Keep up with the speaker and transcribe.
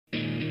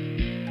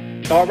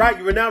All right,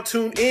 you are now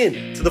tuned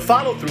in to the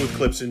follow through with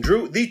Clips and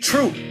Drew, the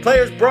True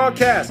Players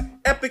Broadcast,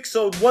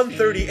 episode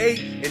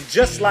 138. And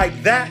just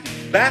like that,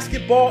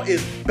 basketball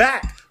is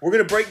back. We're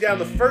going to break down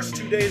the first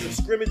 2 days of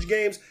scrimmage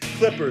games,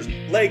 Clippers,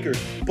 Lakers,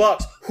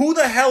 Bucks, who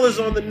the hell is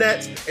on the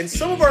Nets, and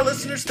some of our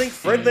listeners think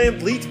Fred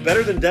VanVleet's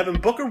better than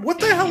Devin Booker. What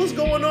the hell is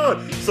going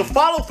on? So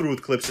follow through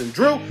with Clips and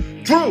Drew.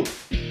 Drew,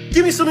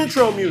 give me some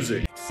intro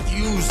music.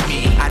 Excuse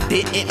me, I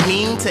didn't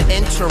mean to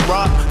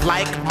interrupt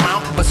like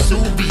Mount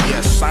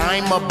Vesuvius.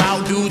 I'm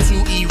about due to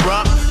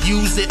erupt.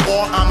 Use it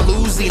or I'm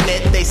losing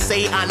it. They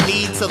say I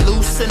need to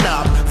loosen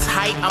up.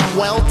 Tight, I'm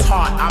well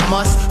taught. I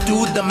must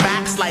do the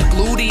max like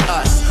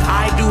gluteus.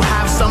 I do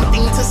have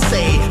something to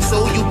say,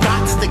 so you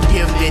got to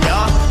give it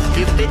up.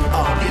 Give it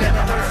up. You never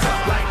heard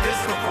something like this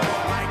before.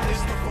 Like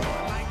this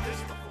before. Like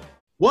this before.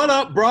 What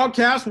up,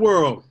 broadcast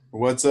world?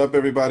 What's up,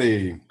 everybody?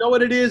 You know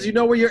what it is. You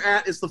know where you're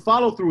at. It's the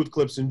follow through with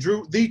Clips and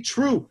Drew, the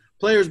True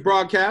Players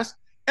Broadcast,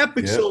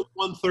 episode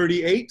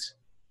 138.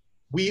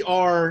 We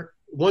are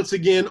once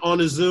again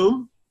on a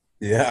Zoom.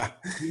 Yeah,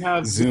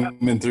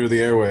 zooming through the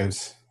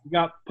airwaves. We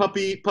got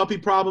puppy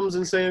problems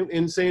in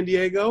San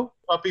Diego.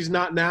 Puppy's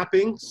not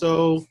napping,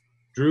 so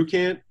Drew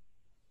can't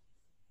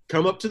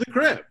come up to the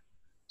crib.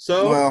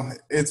 So well,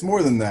 it's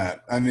more than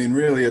that. I mean,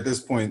 really, at this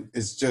point,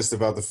 it's just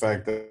about the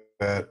fact that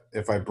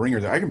if I bring her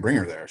there, I can bring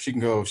her there. She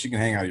can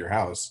hang out at your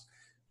house,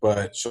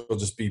 but she'll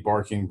just be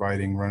barking,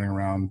 biting, running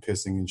around,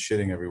 pissing and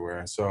shitting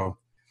everywhere. So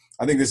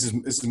I think this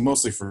is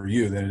mostly for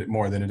you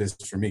more than it is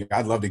for me.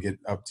 I'd love to get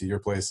up to your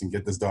place and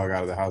get this dog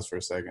out of the house for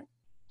a second.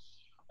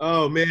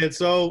 Oh man.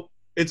 So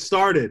it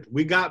started.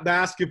 We got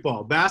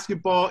basketball.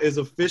 Basketball is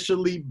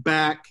officially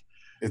back.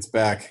 It's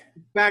back.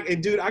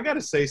 And dude, I got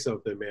to say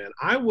something, man.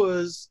 I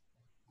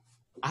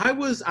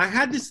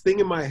had this thing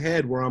in my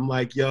head where I'm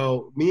like,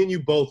 yo, me and you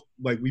both,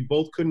 like, we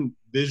both couldn't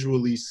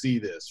visually see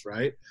this,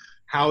 right?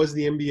 How is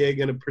the NBA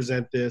going to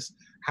present this?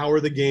 How are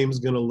the games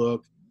going to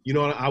look? You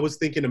know, I was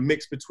thinking a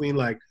mix between,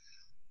 like,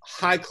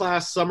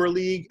 high-class summer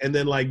league and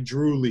then, like,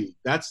 Drew League.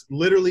 That's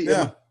literally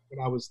what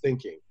I was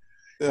thinking.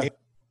 Yeah.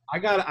 I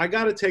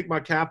gotta take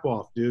my cap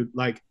off, dude.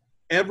 Like,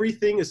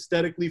 everything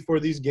aesthetically for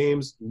these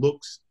games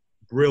looks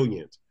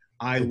brilliant.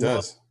 I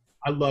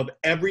love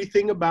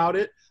everything about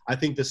it. I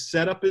think the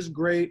setup is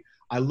great.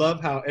 I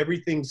love how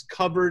everything's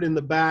covered in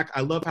the back.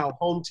 I love how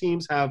home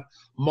teams have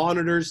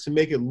monitors to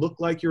make it look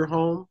like you're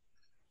home.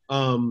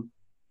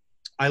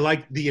 I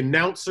like the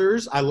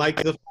announcers. I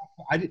like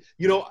I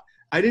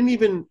didn't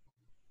even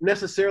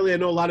necessarily, I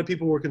know a lot of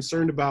people were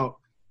concerned about,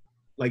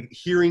 like,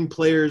 hearing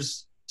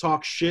players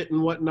talk shit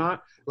and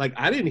whatnot. Like,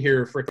 I didn't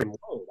hear a freaking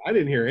word. I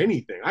didn't hear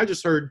anything. I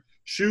just heard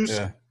shoes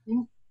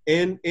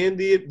and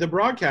the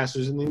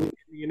broadcasters and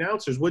the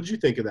announcers. What did you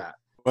think of that?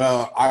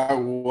 Well,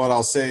 what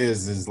I'll say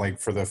is like,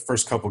 for the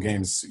first couple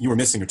games, you were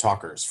missing your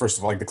talkers. First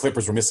of all, like, the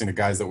Clippers were missing the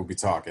guys that would be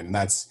talking, and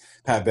that's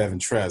Pat, Bev, and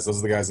Trez. Those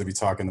are the guys that be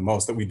talking the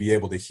most that we'd be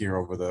able to hear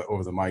over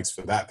the mics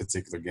for that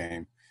particular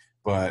game.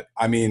 But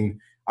I mean,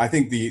 I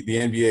think the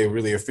NBA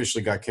really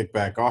officially got kicked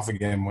back off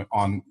again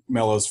on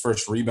Melo's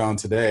first rebound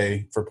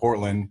today for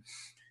Portland.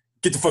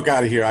 Get the fuck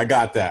out of here! I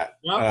got that.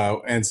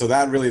 Yep. And so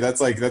that's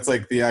like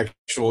the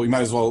actual. You might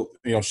as well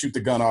shoot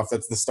the gun off.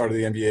 That's the start of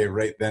the NBA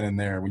right then and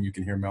there when you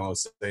can hear Melo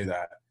say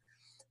that.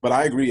 But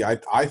I agree.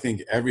 I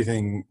think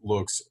everything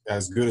looks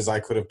as good as I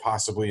could have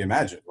possibly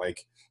imagined.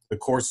 Like, the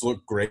courts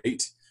look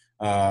great.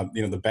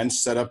 The bench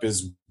setup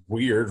is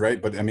weird, right?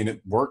 But I mean,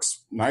 it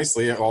works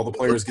nicely. All the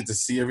players get to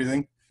see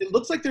everything. It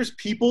looks like there's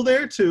people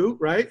there too,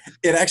 right?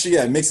 It actually,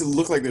 it makes it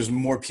look like there's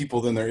more people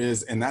than there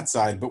is in that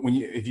side. But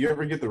if you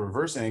ever get the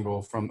reverse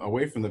angle from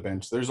away from the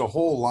bench, there's a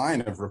whole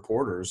line of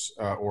reporters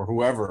or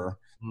whoever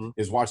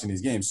is watching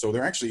these games. So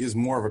there actually is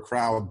more of a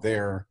crowd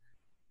there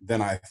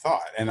than I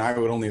thought. And I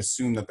would only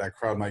assume that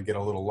crowd might get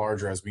a little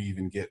larger as we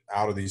even get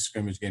out of these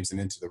scrimmage games and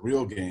into the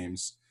real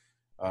games.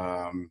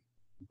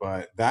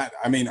 But that,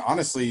 I mean,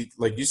 honestly,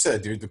 like you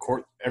said, dude, the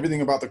court,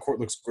 everything about the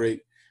court looks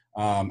great.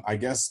 I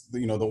guess,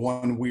 the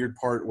one weird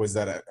part was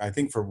that I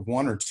think for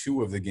one or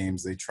two of the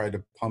games, they tried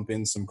to pump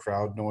in some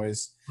crowd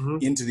noise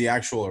into the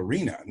actual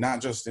arena,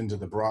 not just into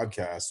the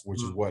broadcast,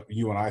 which is what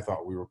you and I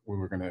thought we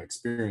were going to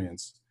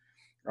experience.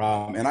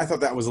 And I thought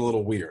that was a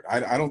little weird.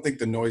 I don't think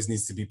the noise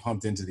needs to be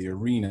pumped into the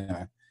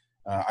arena.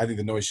 I think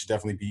the noise should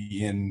definitely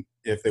be in,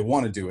 if they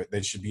want to do it,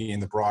 they should be in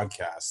the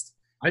broadcast.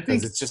 I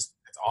think it's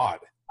odd.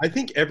 I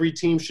think every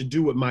team should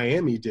do what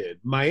Miami did.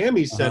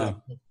 Miami set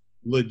up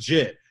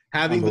legit.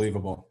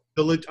 Unbelievable.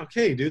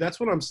 Okay, dude, that's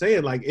what I'm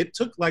saying. Like, it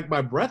took, like,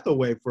 my breath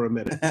away for a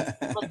minute.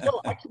 Like, yo,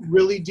 I can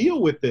really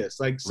deal with this.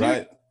 Like,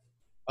 right.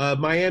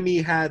 Miami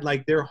had,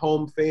 like, their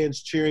home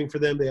fans cheering for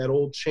them. They had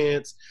old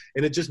chants,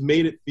 and it just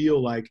made it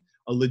feel like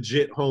a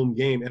legit home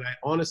game. And I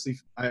honestly,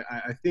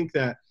 I think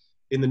that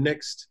in the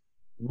next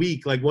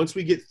week, like, once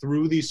we get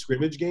through these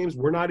scrimmage games,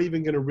 we're not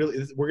even going to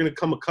we're going to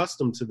come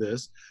accustomed to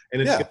this,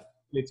 and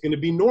it's going to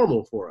be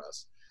normal for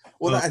us.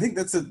 Well, I think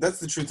that's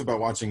the truth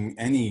about watching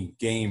any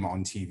game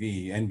on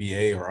TV,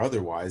 NBA or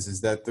otherwise, is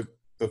that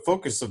the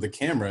focus of the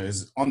camera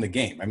is on the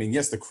game. I mean,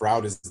 yes, the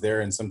crowd is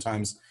there, and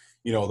sometimes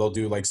they'll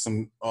do like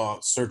some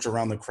search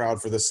around the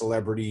crowd for the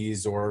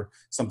celebrities or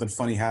something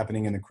funny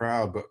happening in the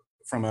crowd. But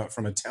from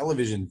a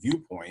television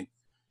viewpoint,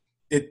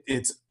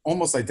 it's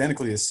almost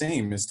identically the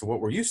same as to what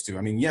we're used to.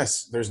 I mean,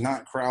 yes, there's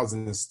not crowds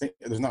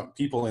there's not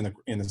people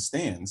in the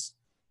stands,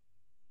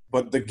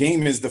 but the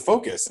game is the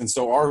focus. And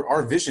so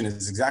our vision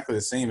is exactly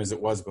the same as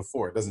it was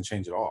before. It doesn't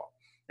change at all.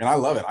 And I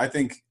love it. I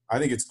think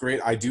it's great.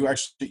 I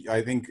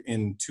think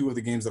in 2 of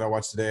the games that I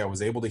watched today, I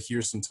was able to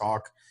hear some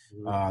talk.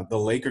 The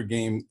Laker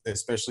game,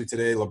 especially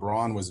today,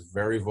 LeBron was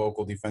very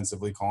vocal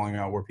defensively, calling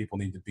out where people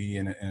need to be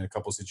in a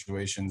couple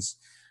situations.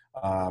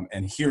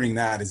 And hearing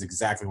that is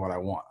exactly what I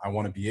want. I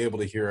want to be able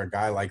to hear a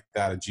guy like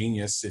that, a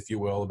genius, if you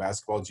will, a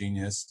basketball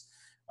genius,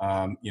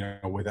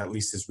 with at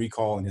least his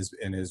recall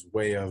and his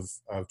way of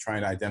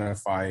trying to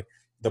identify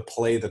the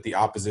play that the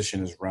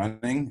opposition is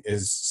running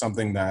is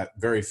something that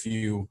very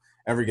few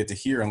ever get to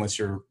hear unless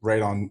you're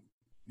right on,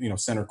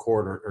 center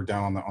court or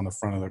down on the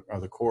front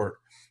of the court.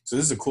 So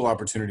this is a cool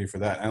opportunity for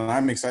that. And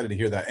I'm excited to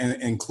hear that,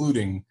 and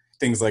including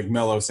things like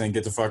Melo saying,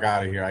 "Get the fuck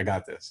out of here. I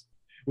got this."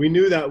 We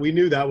knew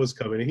that was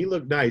coming, and he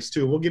looked nice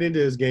too. We'll get into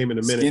his game in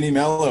a minute. Skinny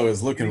Melo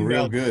is looking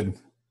real good.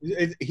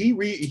 He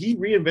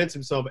reinvents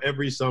himself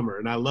every summer,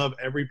 and I love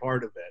every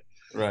part of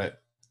it. Right.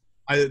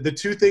 The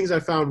 2 things I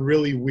found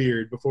really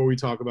weird before we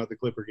talk about the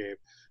Clipper game.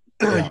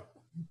 Yeah.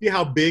 See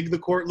how big the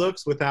court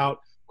looks without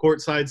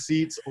courtside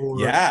seats or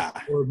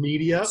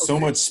media? So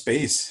much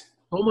space.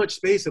 So much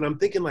space, and I'm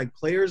thinking like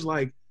players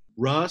like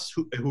Russ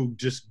who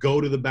just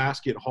go to the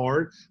basket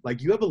hard,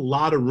 like you have a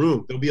lot of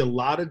room. There'll be a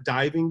lot of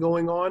diving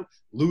going on.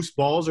 Loose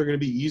balls are going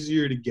to be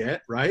easier to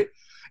get, right?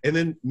 And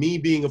then me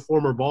being a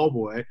former ball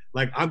boy,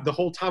 like the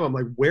whole time I'm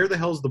like, where the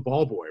hell's the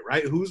ball boy,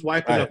 right? Who's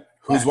wiping up?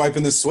 Who's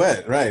wiping the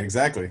sweat? Right,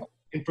 exactly.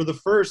 And for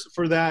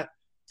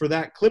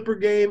that Clipper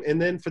game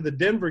and then for the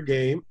Denver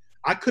game,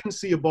 I couldn't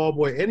see a ball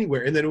boy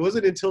anywhere. And then it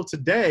wasn't until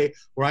today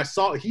where I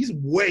saw he's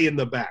way in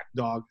the back,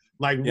 dog,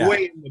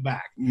 way in the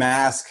back.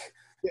 Mask.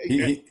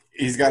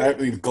 He's got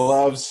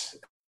gloves.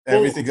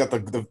 Everything's got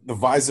the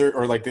visor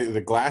or like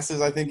the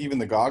glasses. I think even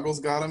the goggles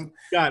got him.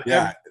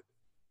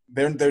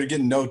 They're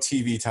getting no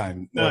TV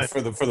time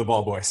for the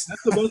ball boys.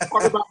 That's the most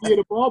part about being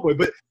a ball boy.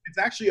 But it's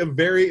actually a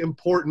very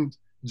important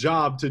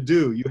job to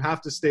do. You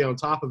have to stay on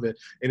top of it,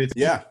 and it's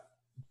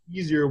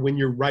easier when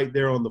you're right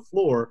there on the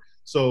floor.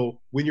 So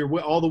when you're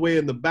all the way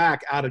in the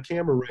back, out of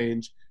camera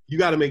range, you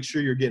got to make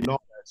sure you're getting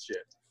all that shit.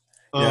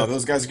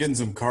 Those guys are getting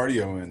some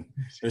cardio in.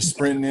 They're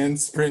sprinting in,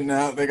 sprinting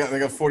out. They got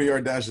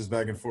 40-yard dashes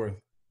back and forth.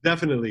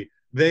 Definitely.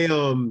 They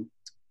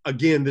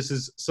again, this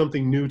is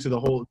something new to the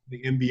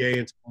NBA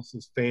and to us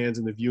as fans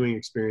and the viewing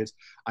experience.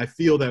 I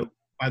feel that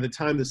by the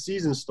time the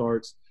season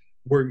starts,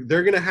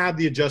 they're going to have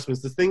the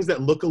adjustments. The things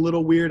that look a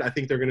little weird, I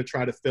think they're going to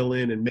try to fill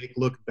in and make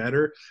look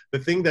better. The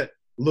thing that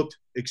looked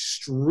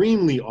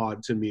extremely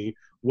odd to me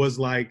was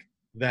like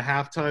the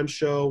halftime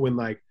show when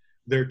like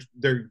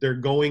they're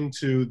going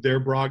to their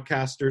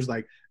broadcasters,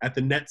 like at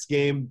the Nets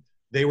game,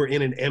 they were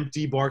in an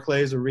empty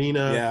Barclays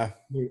Arena.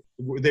 Yeah.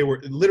 They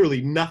were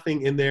literally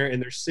nothing in there,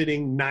 and they're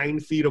sitting 9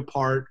 feet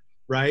apart,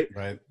 right?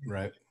 Right.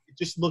 It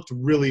just looked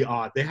really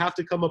odd. They have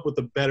to come up with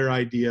a better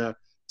idea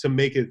to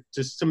make it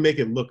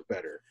look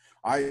better.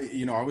 I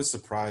was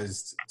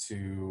surprised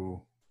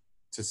to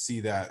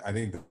see that. I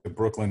think the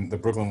Brooklyn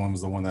one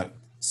was the one that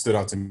stood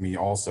out to me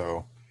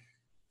also,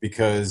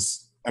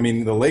 because I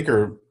mean the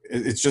Laker,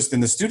 it's just in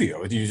the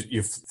studio.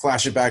 You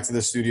flash it back to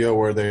the studio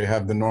where they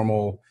have the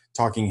normal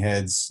talking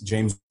heads,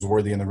 James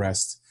Worthy and the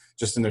rest,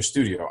 just in their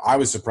studio. I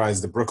was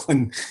surprised that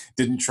Brooklyn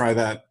didn't try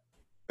that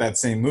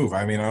same move.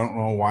 I mean, I don't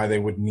know why they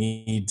would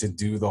need to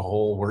do the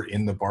whole we're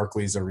in the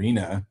Barclays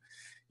Arena,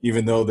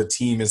 even though the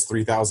team is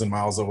 3,000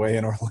 miles away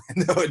in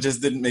Orlando. It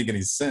just didn't make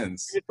any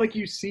sense. It's like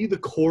you see the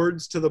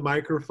cords to the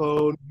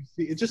microphone.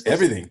 It just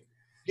everything.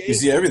 You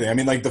see everything. I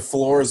mean, like the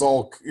floor is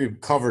all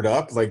covered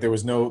up. Like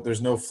there's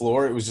no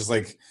floor. It was just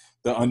like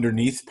the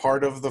underneath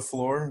part of the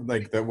floor,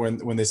 like that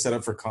when they set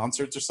up for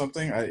concerts or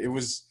something. It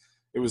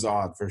was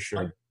odd for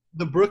sure.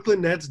 The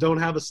Brooklyn Nets don't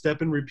have a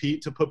step and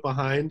repeat to put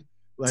behind.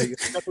 Like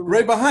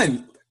right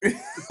behind. Put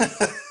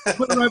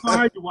it right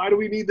behind you. Why do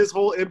we need this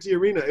whole empty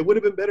arena? It would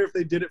have been better if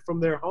they did it from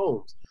their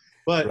homes.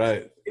 But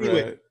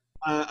anyway,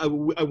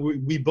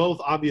 we both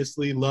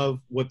obviously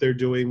love what they're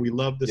doing. We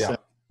love the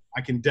set. I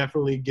can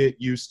definitely get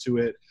used to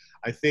it.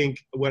 I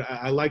think what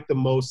I like the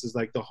most is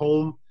like the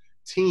home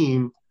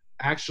team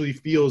actually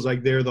feels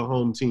like they're the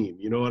home team.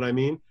 You know what I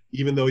mean?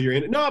 Even though you're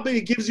in it. No, but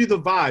it gives you the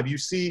vibe. You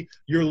see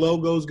your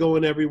logos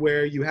going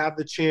everywhere. You have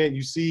the chant.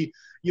 You see,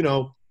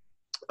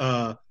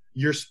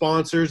 your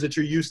sponsors that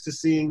you're used to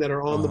seeing that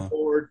are on the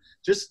board.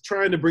 Just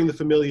trying to bring the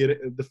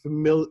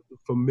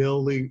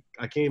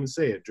I can't even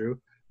say it, Drew.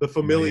 The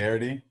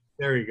familiarity.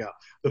 There you go.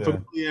 The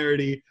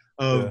familiarity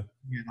of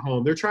being at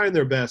home. They're trying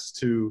their best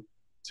to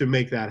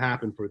make that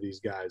happen for these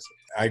guys.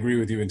 I agree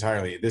with you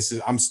entirely.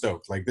 I'm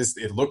stoked. Like this,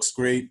 it looks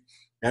great.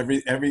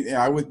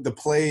 The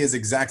play is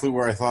exactly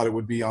where I thought it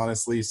would be.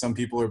 Honestly, some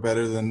people are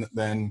better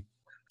than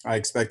I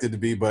expected to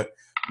be, but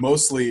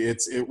mostly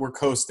we're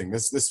coasting.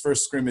 This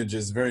first scrimmage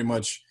is very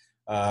much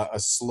a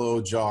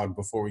slow jog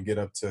before we get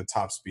up to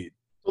top speed.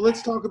 So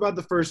let's talk about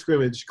the first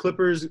scrimmage.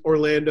 Clippers,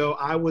 Orlando.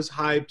 I was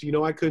hyped. You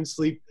know, I couldn't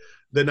sleep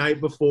the night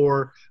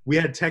before. We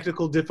had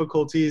technical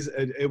difficulties.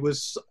 It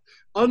was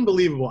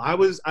unbelievable.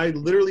 I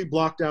literally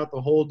blocked out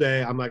the whole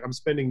day. I'm like, I'm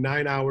spending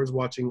 9 hours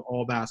watching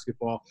all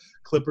basketball.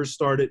 Clippers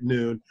start at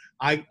noon.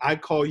 I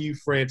call you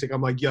frantic.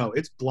 I'm like, yo,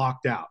 it's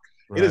blocked out.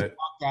 Right. It is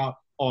blocked out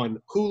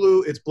on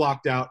Hulu. It's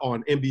blocked out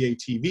on NBA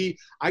TV.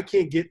 I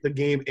can't get the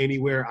game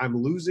anywhere. I'm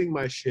losing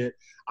my shit.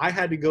 I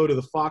had to go to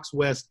the Fox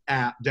West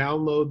app,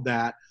 download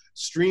that,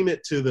 stream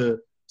it to the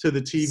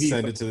TV.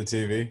 Send it to the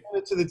TV. Send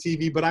it to the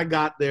TV, but I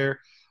got there.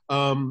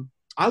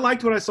 I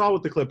liked what I saw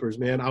with the Clippers,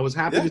 man. I was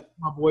happy to see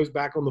my boys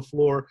back on the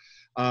floor.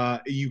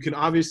 You can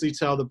obviously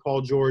tell that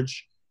Paul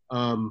George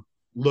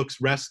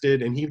looks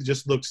rested, and he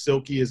just looks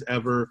silky as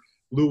ever.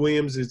 Lou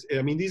Williams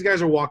these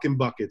guys are walking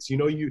buckets. You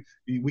know,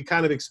 we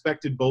kind of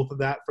expected both of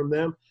that from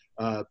them.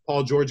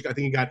 Paul George, I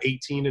think he got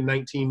 18 and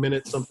 19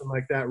 minutes, something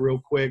like that, real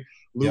quick.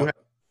 Lou had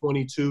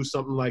 22,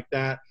 something like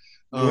that.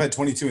 Lou had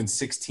 22 in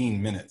 16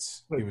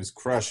 minutes. He was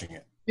crushing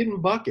it. Hitting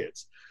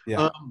buckets.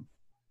 Yeah.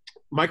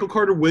 Michael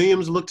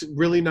Carter-Williams looked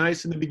really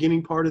nice in the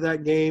beginning part of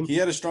that game. He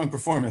had a strong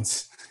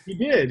performance. He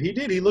did.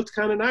 He looked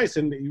kind of nice,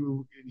 and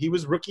he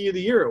was Rookie of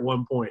the Year at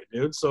one point,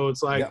 dude. So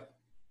it's like,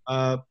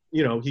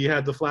 he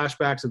had the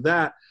flashbacks of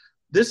that.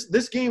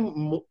 This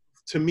game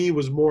to me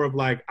was more of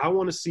like, I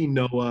want to see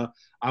Noah.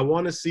 I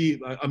want to see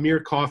Amir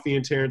Coffey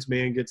and Terrence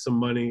Mann get some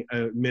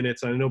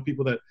minutes. I know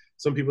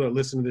some people that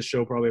listen to this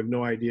show probably have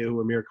no idea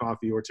who Amir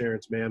Coffey or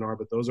Terrence Mann are,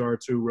 but those are our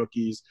two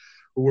rookies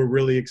who we're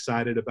really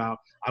excited about.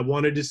 I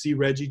wanted to see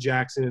Reggie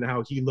Jackson and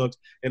how he looked.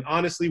 And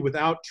honestly,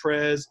 without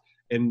Trez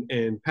and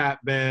Pat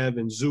Bev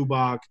and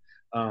Zubac,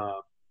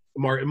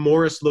 Martin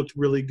Morris looked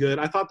really good.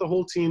 I thought the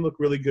whole team looked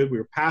really good. We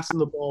were passing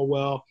the ball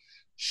well,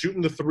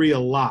 shooting the three a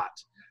lot.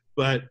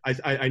 But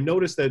I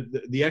noticed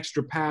that the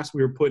extra pass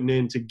we were putting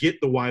in to get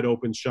the wide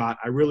open shot,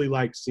 I really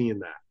liked seeing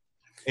that.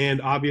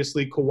 And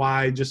obviously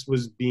Kawhi just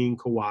was being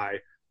Kawhi,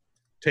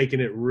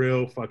 taking it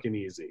real fucking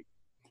easy.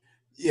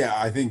 Yeah,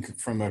 I think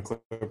from a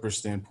Clippers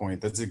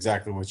standpoint, that's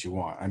exactly what you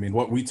want. I mean,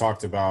 what we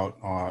talked about,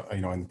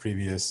 in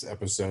previous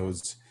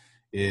episodes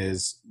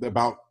is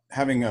about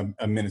having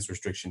a minutes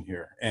restriction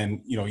here.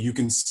 And, you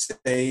can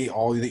say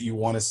all that you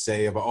want to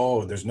say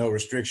about, there's no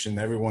restriction.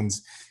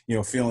 Everyone's,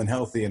 feeling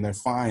healthy and they're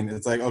fine.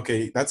 It's like,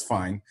 okay, that's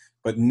fine.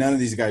 But none of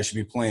these guys should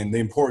be playing. The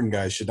important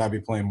guys should not be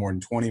playing more than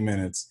 20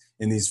 minutes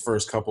in these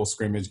first couple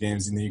scrimmage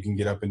games. And then you can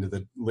get up into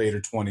the later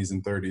 20s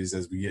and 30s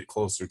as we get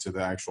closer to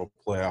the actual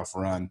playoff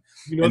run.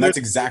 And that's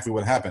exactly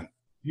what happened.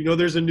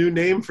 There's a new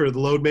name for the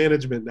load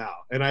management now.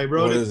 And I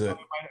wrote What is it?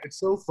 It's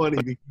so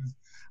funny because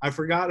I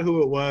forgot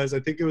who it was. I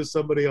think it was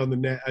somebody on the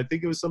net. I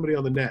think it was somebody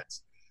on the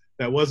Nets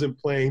that wasn't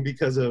playing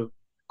because of,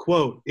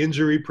 quote,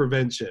 injury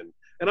prevention.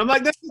 And I'm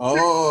like, that's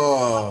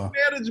load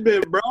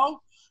management, bro.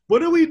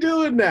 What are we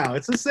doing now?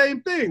 It's the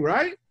same thing,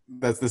 right?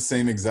 That's the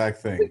same exact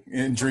thing.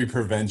 Injury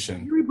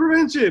prevention. Injury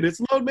prevention. It's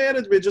load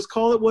management. Just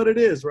call it what it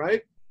is,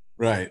 right?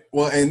 Right.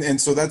 Well,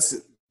 and so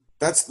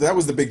that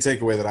was the big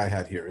takeaway that I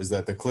had here is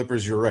that the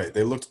Clippers, you're right.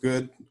 They looked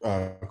good.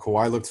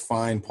 Kawhi looked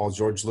fine. Paul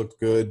George looked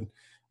good.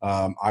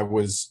 I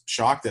was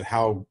shocked at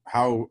how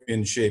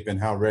in shape and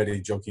how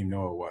ready Joakim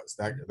Noah was.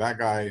 That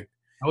guy.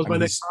 That was my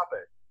next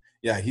topic.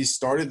 Yeah, he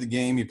started the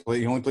game.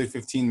 He only played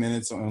 15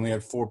 minutes. Only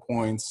had 4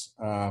 points.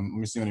 Let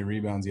me see how many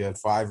rebounds he had.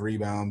 5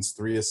 rebounds,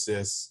 3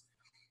 assists.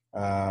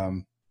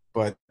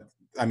 But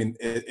I mean,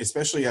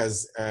 especially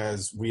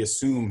as we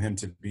assume him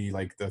to be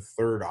like the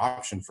third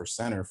option for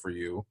center for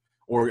you,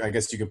 or I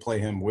guess you could play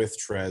him with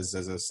Trez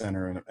as a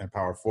center and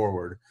power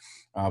forward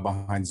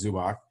behind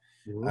Zubac.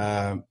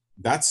 Mm-hmm.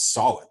 That's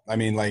solid. I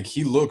mean, like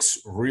he looks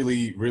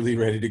really, really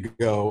ready to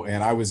go,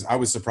 and I was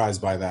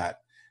surprised by that.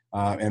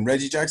 And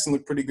Reggie Jackson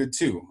looked pretty good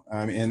too.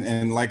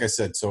 And like I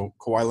said, so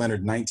Kawhi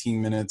Leonard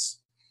 19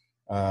 minutes,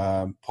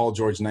 Paul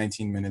George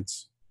 19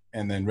 minutes,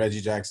 and then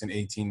Reggie Jackson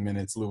 18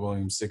 minutes, Lou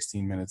Williams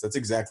 16 minutes. That's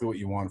exactly what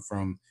you want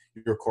from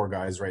your core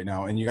guys right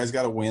now. And you guys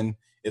got to win.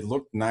 It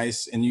looked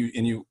nice, and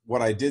you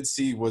what I did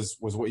see was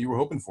what you were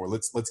hoping for.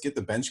 Let's get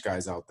the bench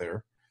guys out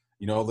there.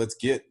 Let's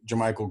get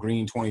JaMychal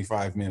Green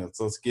 25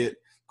 minutes. Let's get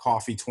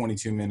Coffey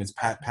 22 minutes.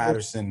 Pat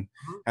Patterson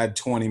had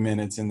 20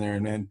 minutes in there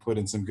and put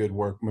in some good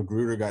work.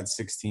 Magruder got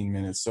 16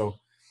 minutes. So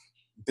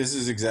this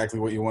is exactly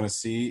what you want to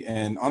see.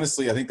 And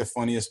honestly, I think the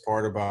funniest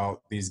part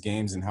about these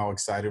games and how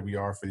excited we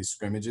are for these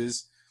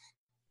scrimmages,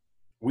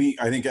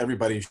 I think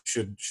everybody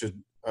should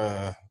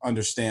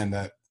understand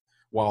that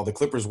while the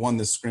Clippers won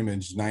this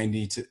scrimmage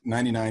 99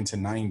 to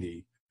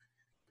 90,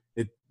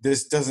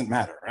 this doesn't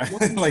matter.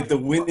 Right? Like the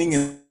winning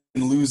and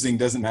losing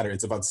doesn't matter.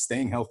 It's about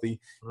staying healthy,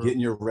 getting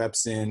your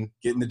reps in,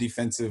 getting the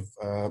defensive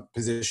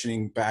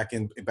positioning back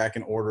in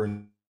order,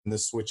 and the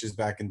switches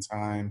back in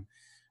time,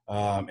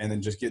 and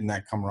then just getting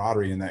that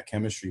camaraderie and that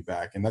chemistry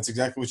back. And that's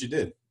exactly what you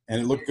did,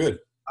 and it looked good.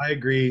 I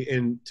agree.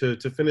 And to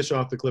finish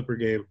off the Clipper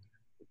game,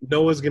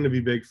 Noah's going to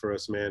be big for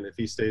us, man, if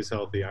he stays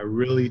healthy. I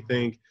really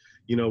think,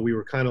 we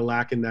were kind of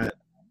lacking that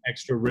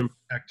extra rim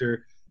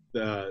protector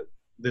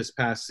this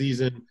past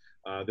season.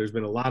 There's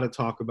been a lot of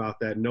talk about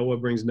that. Noah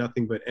brings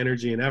nothing but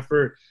energy and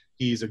effort.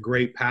 He's a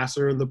great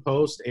passer in the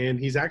post, and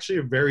he's actually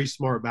a very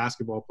smart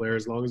basketball player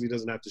as long as he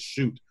doesn't have to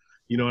shoot.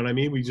 You know what I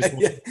mean? We just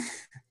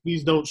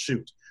please don't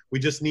shoot. We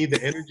just need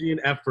the energy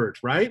and effort,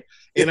 right?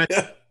 And I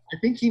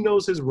think he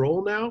knows his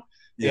role now.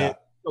 Yeah. And,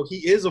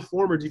 he is a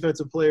former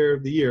Defensive Player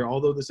of the Year,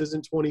 although this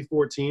isn't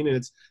 2014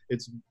 and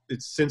it's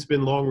since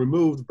been long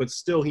removed, but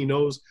still he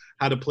knows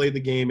how to play the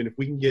game. And if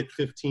we can get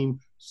 15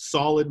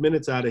 solid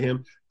minutes out of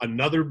him,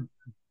 another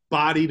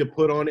body to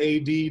put on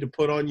AD, to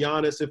put on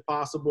Giannis if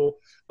possible.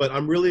 But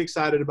I'm really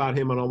excited about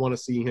him, and I want to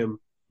see him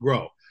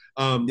grow.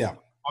 On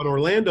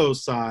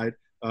Orlando's side,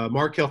 I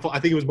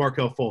think it was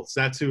Markelle Fultz.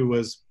 That's who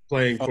was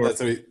playing for that's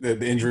the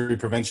injury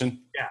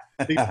prevention.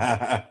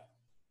 Yeah.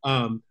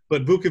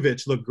 But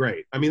Vucevic looked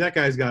great. I mean, that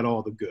guy's got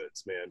all the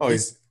goods, man. Oh,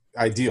 he's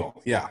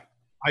ideal. Yeah.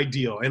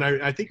 Ideal. And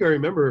I think I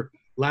remember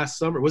last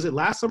summer. Was it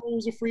last summer he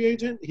was a free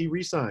agent? He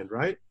re-signed,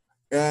 right?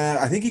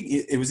 I think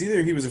it was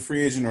either he was a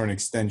free agent or an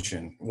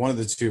extension, one of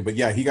the two. But,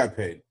 yeah, he got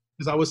paid.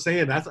 Because I was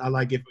saying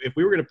if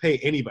we were going to pay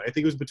anybody, I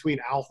think it was between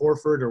Al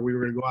Horford or we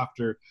were going to go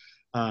after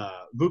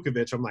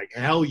Vucevic. I'm like,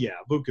 hell yeah,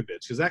 Vucevic.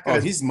 Because that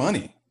guy he's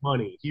money.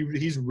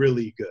 He's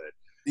really good.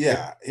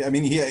 Yeah. I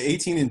mean, he had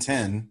 18 and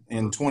 10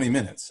 in 20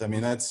 minutes. I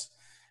mean, that's –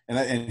 and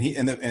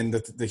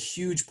the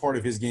huge part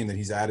of his game that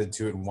he's added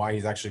to it and why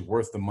he's actually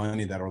worth the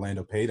money that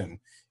Orlando paid him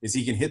is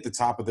he can hit the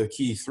top of the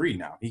key three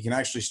now. He can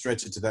actually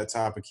stretch it to that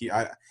top of key.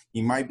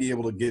 He might be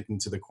able to get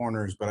into the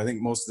corners, but I think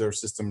most of their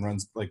system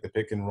runs like the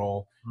pick and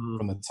roll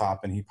from the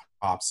top, and he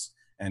pops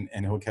and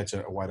he'll catch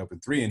a wide open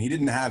three. And he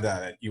didn't have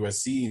that at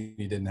USC.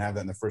 He didn't have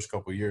that in the first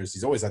couple of years.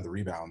 He's always had the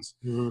rebounds,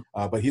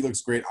 but he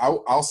looks great.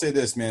 I'll say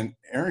this, man.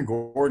 Aaron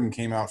Gordon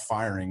came out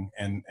firing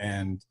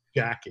and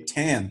Jackie.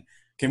 Tan.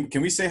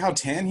 Can we say how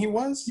tan he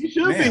was? He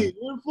should be.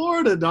 You're in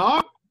Florida,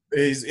 dog.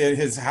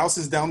 His house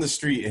is down the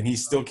street, and he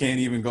still can't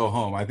even go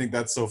home. I think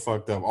that's so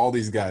fucked up. All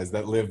these guys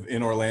that live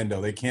in Orlando,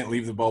 they can't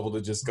leave the bubble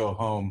to just go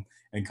home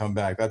and come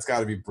back. That's got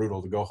to be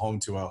brutal to go home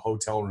to a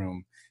hotel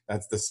room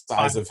that's the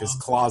size of his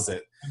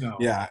closet.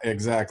 Yeah,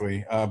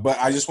 exactly. But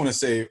I just want to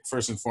say,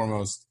 first and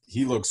foremost,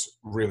 he looks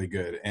really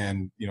good.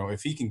 And,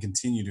 if he can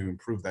continue to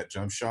improve that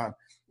jump shot,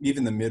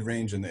 even the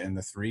mid-range and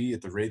the three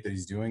at the rate that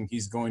he's doing,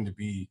 he's going to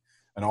be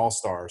an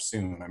all-star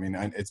soon. I mean,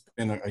 it's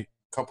been a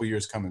couple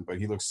years coming, but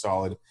he looks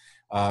solid.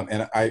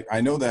 And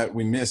I know that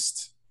we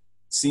missed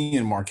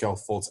seeing Markelle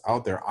Fultz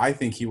out there. I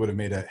think he would have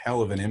made a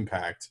hell of an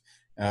impact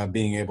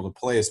being able to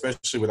play,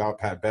 especially without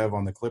Pat Bev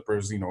on the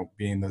Clippers,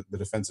 being the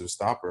defensive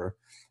stopper.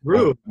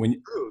 Drew,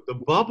 the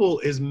bubble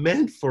is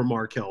meant for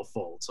Markelle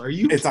Fultz.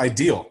 It's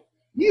ideal.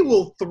 He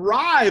will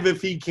thrive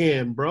if he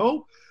can,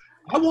 bro.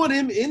 I want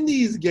him in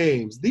these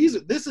games.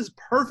 This is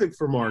perfect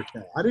for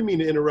Markelle. I didn't mean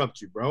to interrupt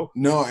you, bro.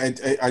 No,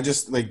 I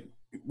just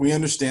we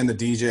understand that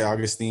DJ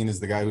Augustine is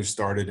the guy who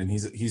started, and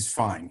he's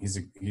fine.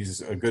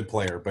 He's a good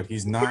player, but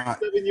he's not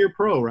 7-year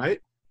pro,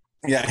 right?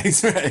 Yeah,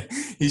 he's right.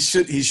 He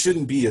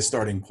shouldn't be a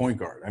starting point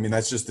guard. I mean,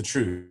 that's just the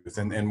truth.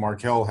 And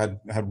Markelle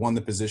had won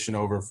the position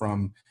over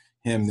from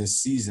him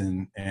this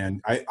season.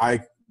 And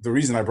the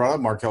reason I brought up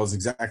Markelle is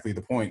exactly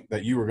the point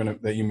that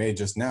you made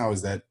just now,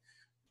 is that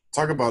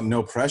talk about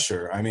no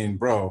pressure. I mean,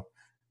 bro,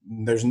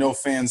 there's no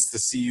fans to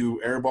see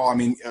you airball. I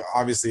mean,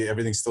 obviously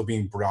everything's still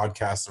being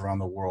broadcast around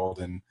the world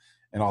and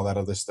all that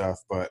other stuff.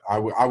 But I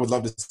would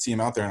love to see him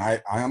out there. And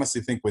I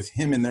honestly think with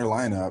him in their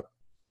lineup,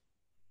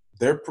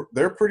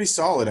 they're pretty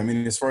solid. I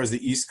mean, as far as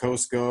the East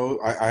Coast go,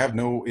 I have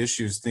no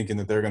issues thinking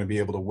that they're going to be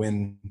able to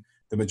win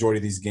the majority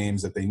of these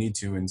games that they need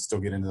to and still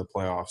get into the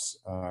playoffs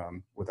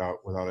without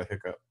a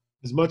hiccup.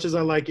 As much as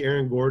I like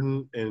Aaron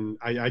Gordon, and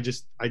I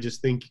just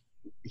think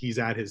he's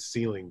at his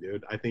ceiling,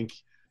 dude. I think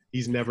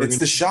he's never. It's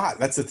the shot.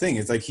 That's the thing.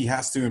 It's like he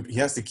has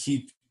to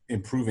keep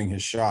improving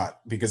his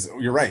shot, because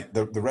you're right.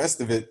 The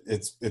rest of it,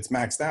 it's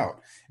maxed out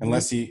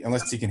unless he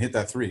can hit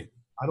that three.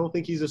 I don't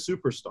think he's a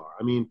superstar.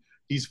 I mean,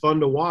 he's fun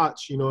to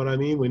watch. You know what I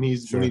mean? When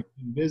he's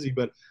busy,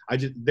 but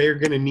they're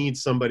going to need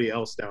somebody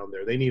else down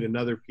there. They need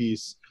another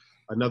piece,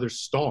 another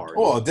star.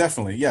 Oh,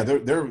 definitely. Yeah,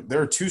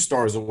 they're 2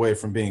 stars away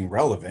from being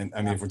relevant.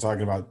 I mean, if we're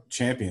talking about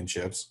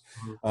championships.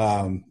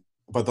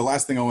 But the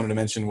last thing I wanted to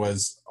mention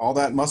was all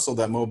that muscle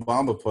that Mo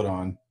Bamba put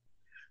on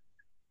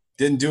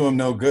didn't do him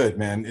no good,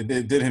 man.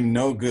 It did him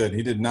no good.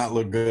 He did not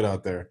look good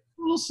out there.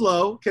 A little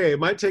slow. Okay, it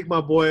might take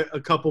my boy a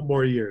couple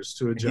more years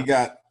to adjust.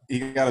 He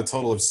got a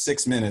total of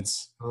 6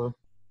 minutes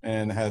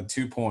and had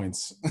 2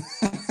 points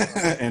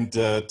and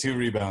 2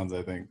 rebounds,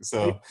 I think.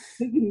 So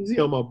take it easy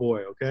on my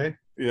boy, okay?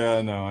 Yeah,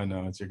 I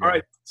know. It's your guy. All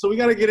right, so we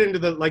got to get into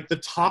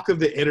the talk of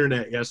the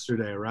internet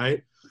yesterday,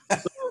 right?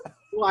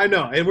 Well, I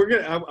know, and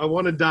I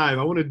want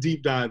to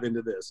deep dive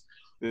into this.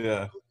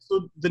 Yeah.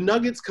 So the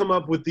Nuggets come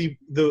up with the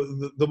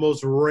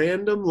most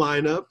random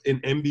lineup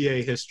in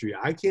NBA history.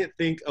 I can't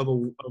think of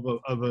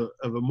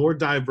a more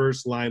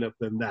diverse lineup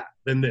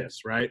than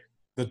this, right?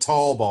 The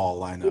tall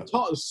ball lineup.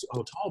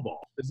 Tall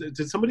ball.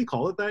 Did somebody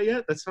call it that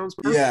yet? That sounds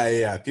perfect.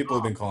 Yeah. People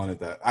have been calling it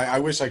that. I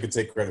wish I could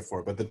take credit for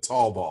it, but the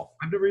tall ball.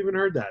 I've never even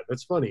heard that.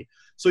 That's funny.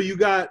 So you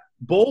got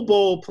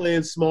Bol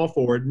playing small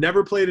forward,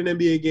 never played an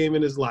NBA game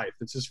in his life.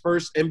 It's his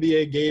first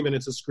NBA game, and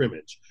it's a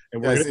scrimmage.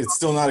 And it's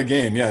still not a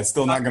game. Yeah, it's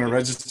still not going to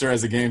register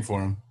as a game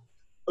for him.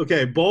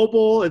 Okay,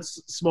 Bol,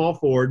 it's small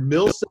forward.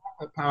 Millsap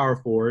at power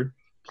forward.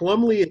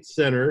 Plumlee at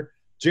center.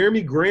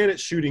 Jeremy Grant at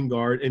shooting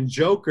guard. And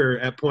Joker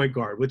at point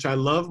guard, which I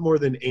love more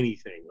than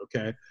anything,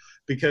 okay?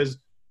 Because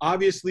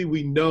obviously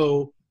we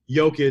know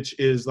Jokic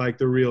is like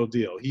the real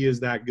deal. He is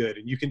that good.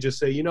 And you can just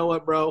say, you know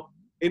what, bro?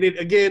 And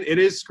it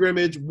is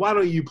scrimmage. Why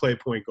don't you play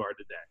point guard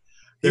today?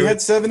 He had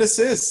 7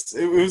 assists.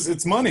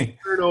 It's money.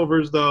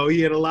 Turnovers, though.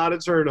 He had a lot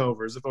of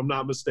turnovers, if I'm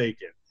not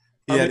mistaken.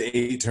 He had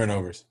 8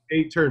 turnovers.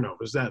 8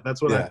 turnovers.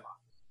 That's what I thought.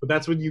 But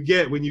that's what you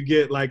get when you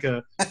get like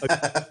a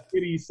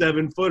kitty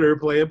 7-footer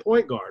playing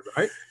point guard,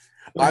 right?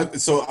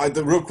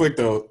 Real quick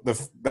though,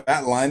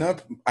 that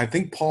lineup, I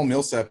think Paul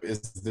Millsap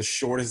is the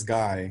shortest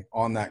guy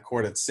on that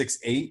court at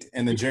 6'8",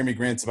 and then Jeremy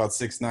Grant's about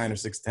 6'9" or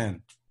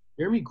 6'10".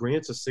 Jeremy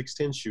Grant's a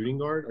 6'10" shooting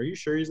guard. Are you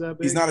sure he's that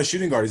big? He's not a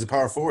shooting guard. He's a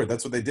power forward.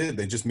 That's what they did.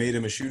 They just made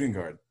him a shooting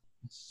guard.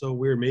 It's so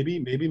weird.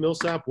 Maybe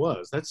Millsap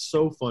was. That's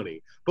so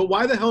funny. But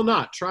why the hell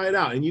not? Try it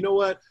out. And you know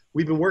what?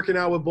 We've been working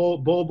out with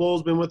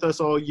Bol's been with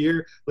us all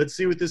year. Let's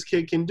see what this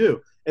kid can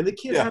do. And the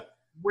kid had a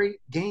great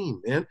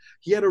game, man.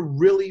 He had a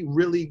really,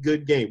 really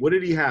good game. What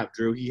did he have,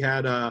 Drew? He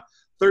had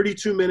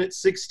 32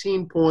 minutes,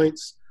 16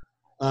 points,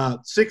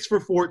 6 for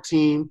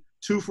 14,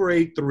 2 for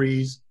 8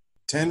 threes.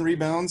 10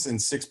 rebounds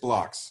and 6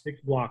 blocks.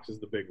 6 blocks is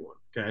the big one,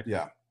 okay?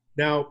 Yeah.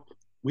 Now,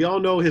 we all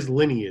know his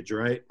lineage,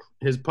 right?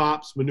 His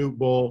pops, Manute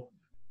Bol,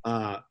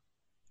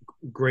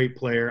 great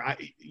player.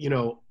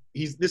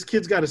 This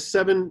kid's got a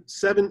 7'8"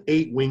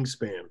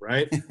 wingspan,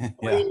 right?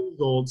 20 years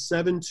old,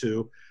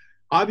 7'2".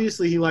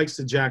 Obviously, he likes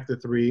to jack the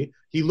three.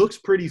 He looks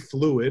pretty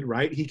fluid,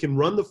 right? He can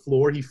run the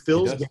floor. He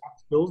fills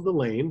gaps, fills the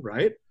lane,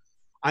 right?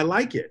 I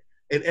like it.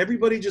 And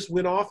everybody just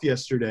went off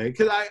yesterday.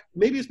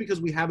 Maybe it's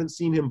because we haven't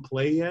seen him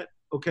play yet,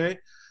 okay?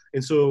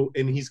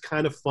 And he's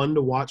kind of fun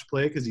to watch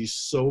play because he's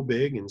so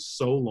big and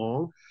so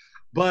long.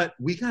 But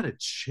we got to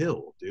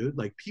chill, dude.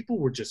 Like, people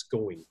were just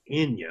going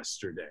in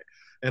yesterday.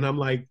 And I'm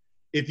like,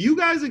 if you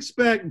guys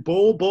expect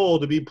Bol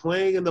to be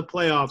playing in the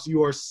playoffs,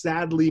 you are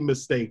sadly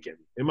mistaken.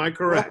 Am I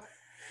correct?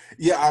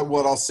 Yeah,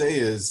 what I'll say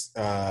is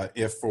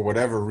if for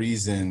whatever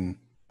reason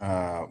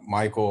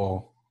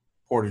Michael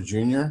Porter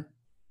Jr.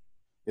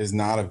 is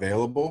not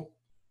available,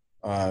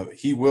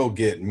 he will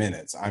get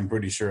minutes. I'm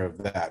pretty sure of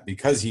that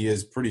because he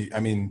is pretty – I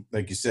mean,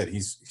 like you said,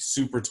 he's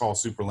super tall,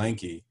 super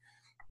lanky,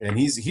 and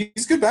he's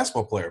a good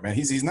basketball player, man.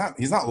 He's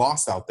not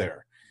lost out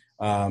there,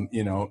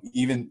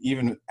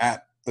 even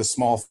at the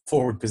small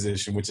forward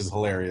position, which is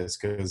hilarious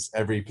because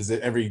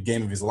every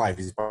game of his life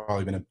he's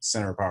probably been a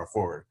center or power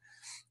forward.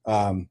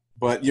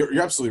 But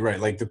you're absolutely right.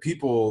 Like the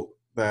people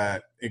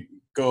that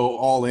go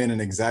all in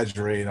and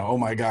exaggerate, oh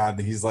my God,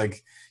 he's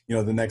like,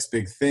 the next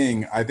big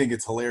thing. I think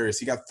it's hilarious.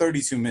 He got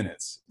 32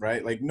 minutes,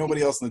 right? Like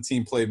nobody else on the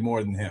team played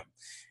more than him.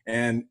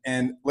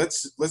 And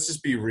let's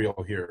just be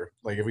real here.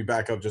 Like if we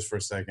back up just for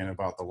a second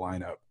about the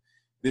lineup,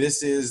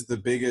 this is the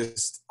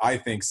biggest, I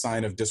think,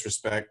 sign of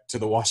disrespect to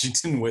the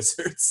Washington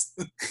Wizards.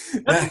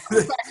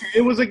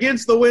 It was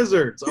against the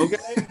Wizards,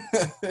 okay?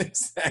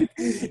 Exactly.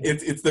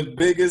 It's the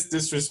biggest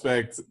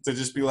disrespect to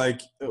just be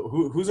like,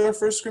 who's our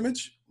first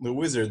scrimmage? The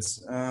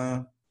Wizards.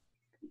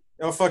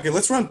 Oh, fuck it.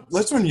 Let's run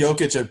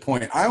Jokic at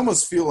point. I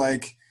almost feel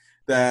like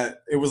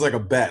that it was like a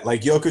bet. Like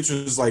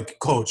Jokic was like,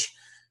 Coach,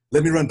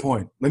 let me run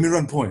point.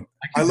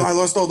 I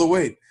lost all the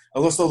weight.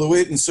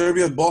 In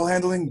Serbia, ball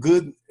handling,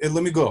 good.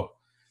 Let me go.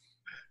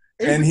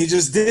 And he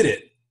just did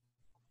it.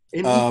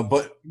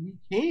 But he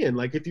can.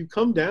 Like, if you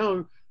come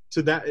down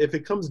to that, if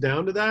it comes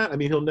down to that, I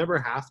mean, he'll never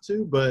have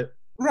to, but.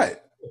 Right.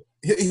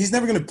 He's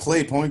never going to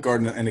play point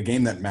guard in a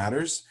game that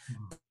matters.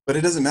 But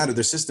it doesn't matter.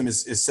 Their system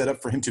is set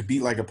up for him to be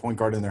like a point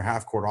guard in their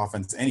half-court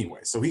offense anyway.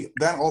 So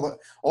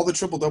all the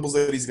triple-doubles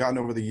that he's gotten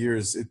over the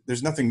years,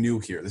 there's nothing new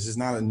here. This is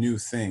not a new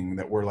thing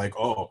that we're like,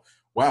 oh,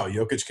 wow,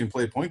 Jokic can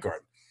play point guard.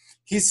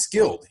 He's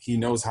skilled. He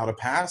knows how to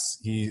pass.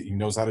 He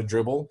knows how to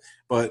dribble.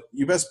 But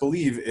you best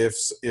believe if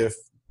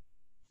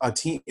a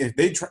team if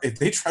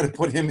they try to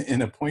put him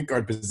in a point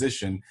guard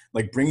position,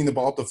 like bringing the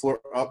ball up the floor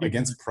up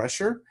against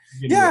pressure,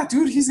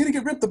 dude, he's gonna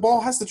get ripped. The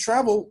ball has to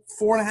travel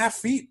 4.5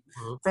 feet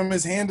from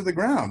his hand to the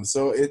ground.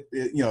 So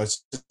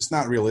it's just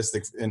not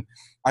realistic. And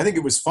I think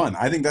it was fun.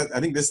 I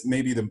think this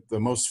may be the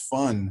most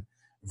fun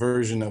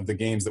version of the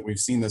games that we've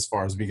seen this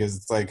far, is because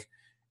it's like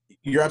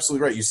you're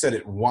absolutely right. You said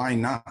it. Why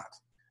not?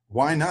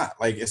 Why not?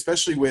 Like,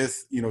 especially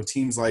with,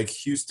 teams like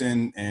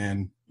Houston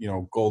and,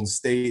 Golden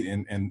State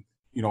and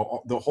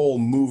the whole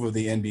move of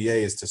the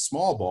NBA is to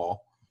small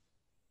ball.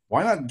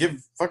 Why not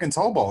give fucking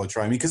tall ball a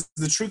try? I mean, because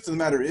the truth of the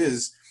matter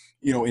is,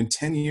 in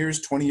 10 years,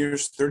 20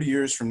 years, 30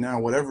 years from now,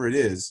 whatever it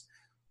is,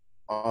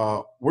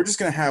 we're just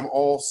going to have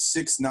all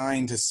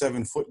 6'9" to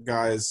 7 foot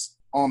guys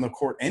on the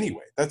court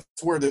anyway. That's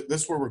where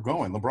we're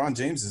going. LeBron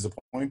James is a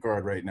point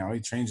guard right now. He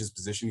changed his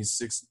position. He's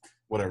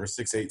whatever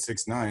 6'8",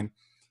 6'9".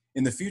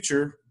 In the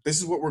future, this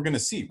is what we're going to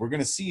see. We're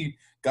going to see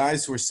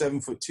guys who are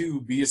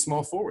 7'2" be a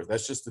small forward.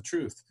 That's just the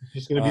truth. It's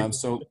just going to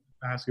be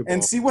basketball.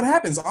 And see what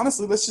happens.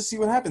 Honestly, let's just see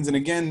what happens. And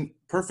again,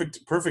 perfect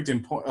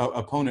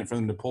opponent for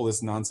them to pull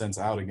this nonsense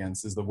out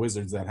against is the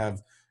Wizards that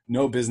have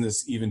no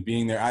business even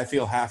being there. I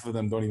feel half of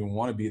them don't even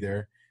want to be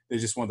there. They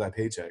just want that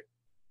paycheck.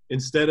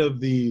 Instead of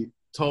the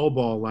tall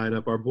ball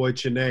lineup, our boy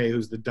Chiney,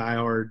 who's the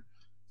diehard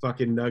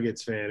fucking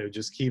Nuggets fan who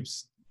just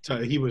keeps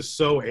he was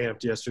so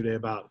amped yesterday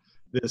about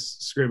this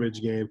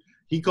scrimmage game.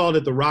 He called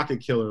it the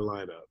Rocket Killer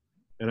lineup.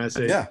 And I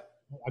say, yeah.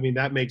 I mean,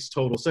 that makes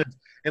total sense.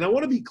 And I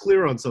want to be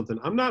clear on something.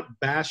 I'm not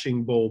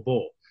bashing Bol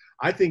Bol.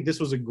 I think this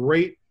was a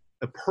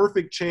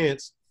perfect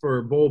chance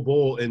for Bol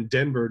Bol in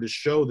Denver to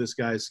show this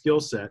guy's skill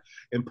set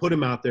and put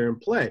him out there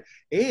and play.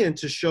 And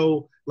to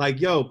show,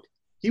 like, yo,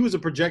 he was a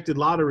projected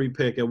lottery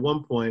pick at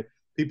one point.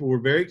 People were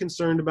very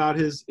concerned about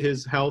his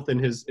health and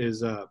his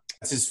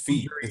it's his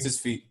feet. Injury, it's his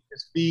feet.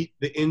 His feet,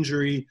 the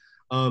injury.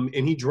 And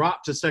he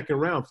dropped to second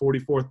round,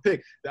 44th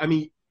pick. I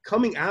mean,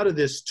 coming out of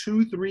this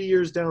 2-3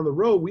 years down the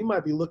road, we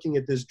might be looking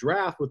at this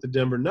draft with the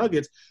Denver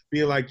Nuggets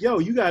being like, yo,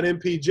 you got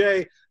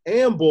MPJ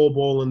and Bol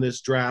Bol in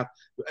this draft.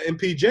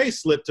 MPJ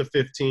slipped to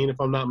 15, if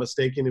I'm not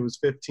mistaken. It was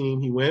 15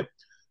 he went.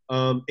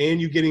 And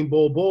you getting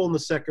Bol Bol in the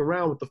second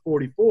round with the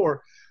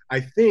 44.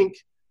 I think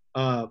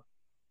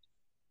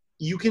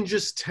you can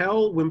just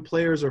tell when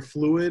players are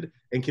fluid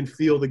and can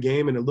feel the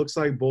game, and it looks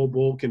like Bol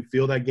Bol can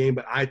feel that game,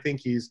 but I think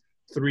he's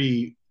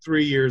three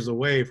years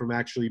away from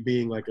actually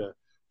being like a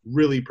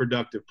really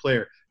productive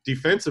player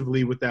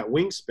defensively with that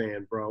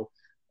wingspan, bro.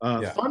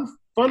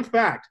 Fun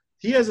fact,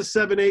 he has a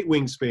 7'8"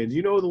 wingspan. Do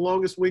you know what the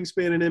longest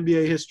wingspan in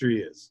NBA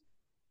history is?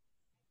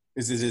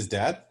 Is it his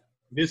dad?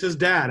 This is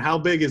dad. How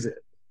big is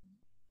it?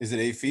 Is it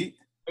 8 feet?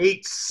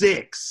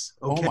 8'6".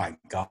 Okay? Oh my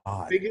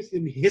God. Biggest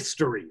in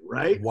history,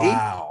 right?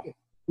 Wow.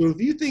 So if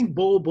you think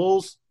Bol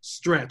Bol's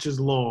stretch is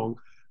long,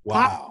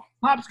 wow.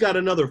 Pop's got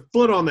another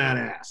foot on that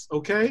ass,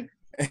 okay?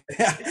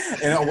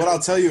 And what I'll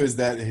tell you is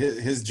that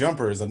his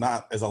jumper is a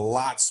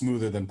lot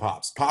smoother than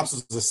Pop's. Pop's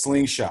is a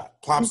slingshot.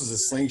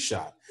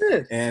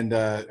 And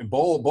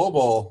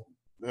Bol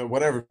Jr.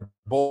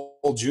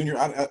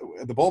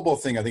 The Bol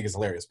thing I think is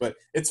hilarious, but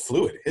it's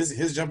fluid.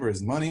 His jumper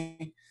is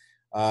money.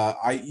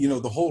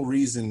 The whole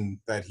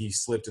reason that he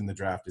slipped in the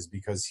draft is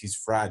because he's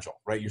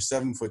fragile, right? You're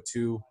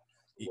 7'2".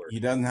 He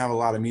doesn't have a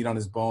lot of meat on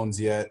his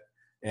bones yet,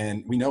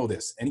 and we know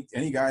this.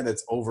 Any guy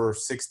that's over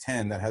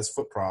 6'10" that has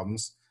foot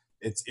problems,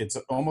 it's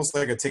almost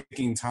like a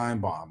ticking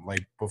time bomb,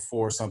 like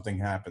before something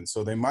happens.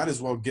 So they might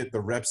as well get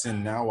the reps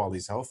in now while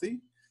he's healthy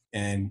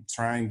and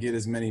try and get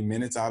as many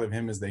minutes out of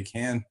him as they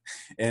can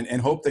and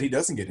hope that he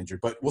doesn't get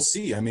injured. But we'll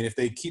see. I mean, if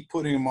they keep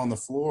putting him on the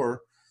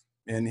floor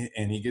and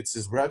he gets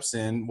his reps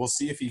in, we'll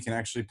see if he can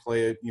actually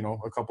play it,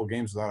 a couple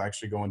games without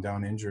actually going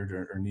down injured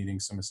or needing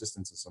some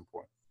assistance at some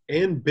point.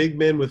 And big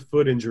men with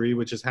foot injury,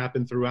 which has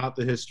happened throughout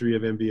the history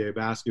of NBA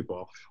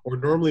basketball, or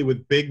normally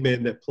with big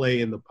men that play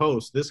in the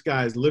post. This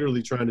guy is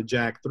literally trying to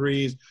jack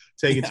threes,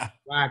 take it to the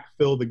rack,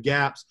 fill the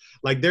gaps.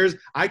 Like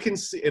I can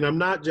see, and I'm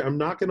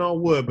knocking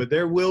on wood, but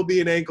there will be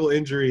an ankle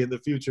injury in the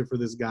future for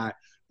this guy,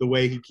 the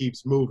way he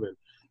keeps moving.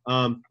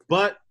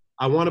 But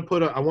I want to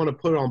put it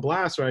on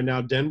blast right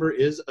now. Denver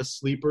is a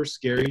sleeper,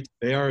 scary.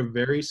 They are a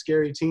very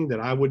scary team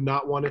that I would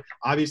not want to.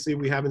 Obviously,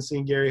 we haven't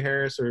seen Gary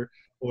Harris or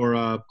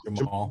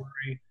Jamal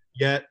Murray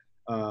yet.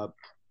 Are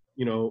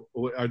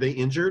they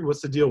injured?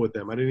 What's the deal with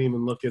them? I didn't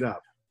even look it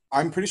up.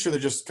 I'm pretty sure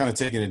they're just kind of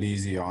taking it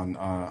easy on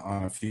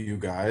a few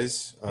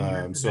guys.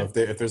 So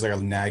if there's like a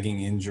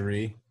nagging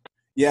injury,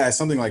 yeah,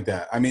 something like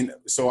that. I mean,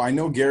 so I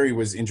know Gary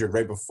was injured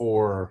right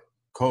before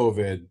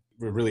COVID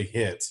really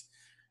hit,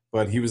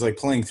 but he was like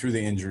playing through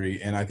the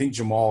injury, and I think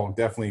Jamal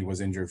definitely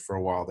was injured for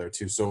a while there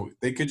too. So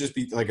they could just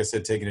be, like I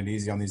said, taking it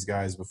easy on these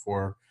guys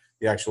before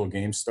the actual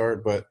games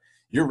start. But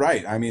you're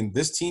right. I mean,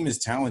 this team is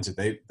talented.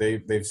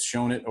 They've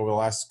shown it over the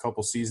last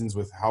couple seasons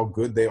with how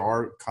good they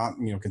are,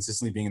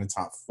 consistently being in the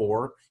top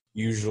four,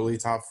 usually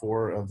top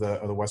four of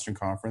the Western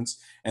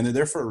Conference, and they're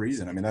there for a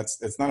reason. I mean,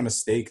 it's not a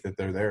mistake that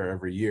they're there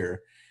every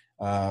year.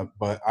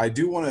 But I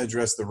do want to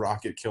address the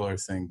Rocket Killer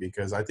thing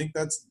because I think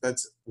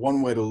that's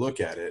one way to look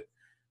at it.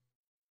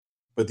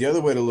 But the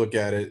other way to look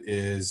at it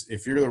is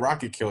if you're the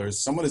Rocket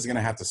Killers, someone is going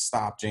to have to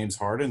stop James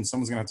Harden,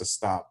 someone's going to have to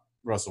stop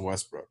Russell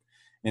Westbrook.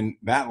 And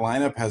that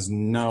lineup has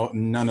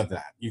none of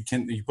that. You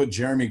put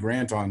Jeremy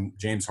Grant on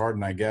James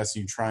Harden, I guess.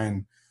 You try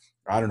and,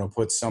 I don't know,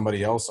 put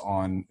somebody else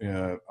on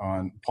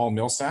Paul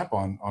Millsap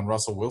on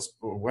Russell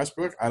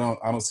Westbrook. I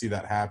don't see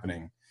that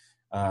happening.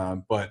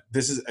 But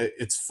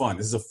it's fun.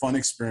 This is a fun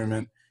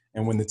experiment.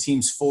 And when the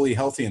team's fully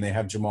healthy and they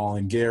have Jamal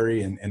and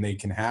Gary and they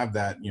can have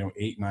that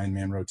 8-9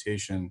 man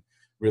rotation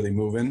really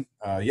moving,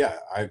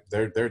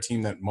 they're a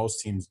team that most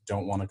teams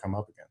don't want to come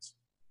up against.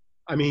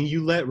 I mean,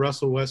 you let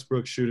Russell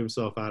Westbrook shoot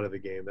himself out of the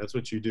game. That's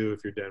what you do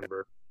if you're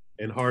Denver.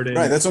 And Harden.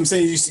 Right, that's what I'm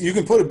saying. You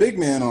can put a big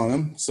man on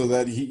him so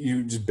that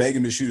you just beg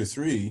him to shoot a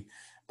three,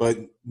 but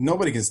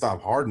nobody can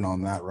stop Harden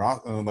on that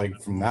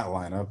from that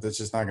lineup. That's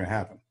just not going to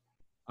happen.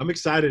 I'm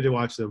excited to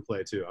watch them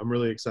play too. I'm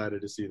really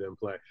excited to see them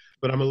play,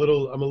 but I'm a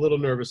little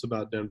nervous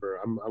about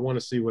Denver. I want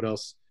to see what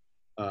else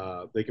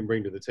they can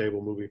bring to the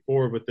table moving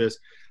forward with this.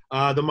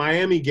 The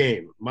Miami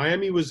game.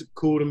 Miami was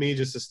cool to me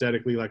just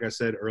aesthetically, like I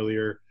said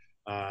earlier.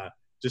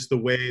 Just the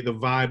way the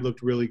vibe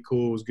looked really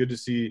cool. It was good to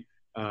see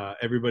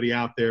everybody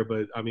out there.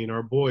 But, I mean,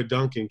 our boy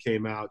Duncan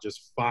came out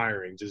just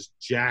firing, just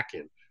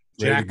jacking.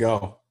 Ready to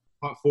go.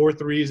 4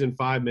 threes in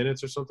 5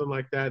 minutes or something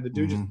like that. The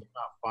dude just came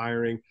out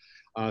firing.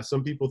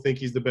 Some people think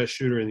he's the best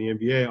shooter in the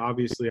NBA.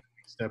 Obviously, I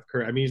think Steph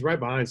Curry. I mean, he's right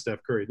behind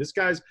Steph Curry. This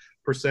guy's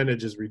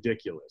percentage is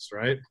ridiculous,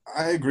 right?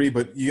 I agree,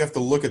 but you have to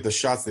look at the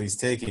shots that he's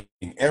taking.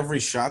 Every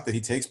shot that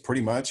he takes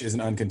pretty much is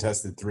an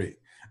uncontested three.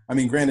 I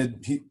mean,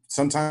 granted,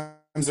 sometimes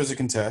there's a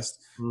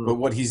contest, but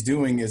what he's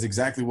doing is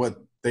exactly what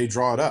they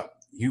draw it up.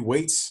 He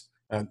waits.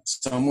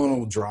 Someone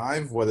will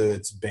drive, whether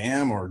it's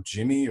Bam or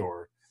Jimmy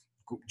or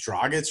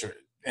Dragic or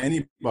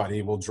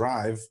anybody will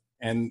drive,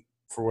 and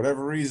for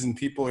whatever reason,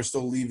 people are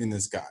still leaving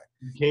this guy.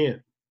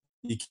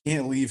 You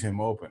can't leave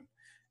him open.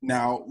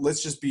 Now,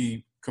 let's just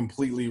be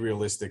completely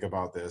realistic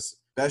about this.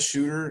 Best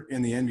shooter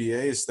in the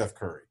NBA is Steph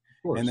Curry.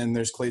 And then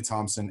there's Klay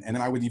Thompson. And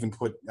then I would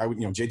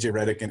JJ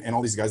Redick and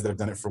all these guys that have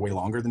done it for way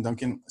longer than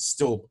Duncan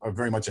still are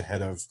very much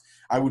ahead of.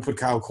 I would put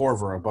Kyle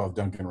Korver above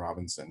Duncan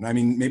Robinson. I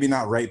mean, maybe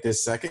not right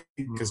this second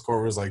because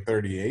Korver's like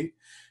 38,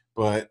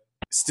 but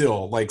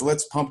still, like,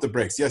 let's pump the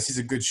brakes. Yes, he's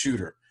a good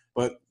shooter,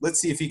 but let's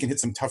see if he can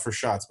hit some tougher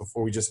shots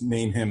before we just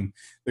name him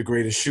the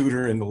greatest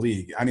shooter in the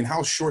league. I mean,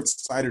 how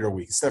short-sighted are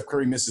we? Steph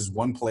Curry misses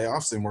one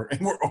playoffs, and we're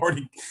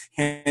already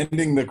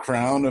handing the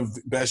crown of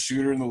best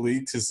shooter in the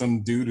league to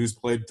some dude who's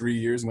played 3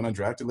 years and went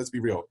undrafted. Let's be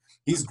real.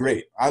 He's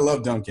great. I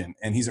love Duncan,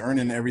 and he's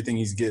earning everything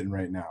he's getting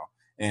right now.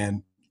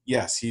 And,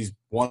 yes, he's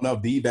one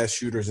of the best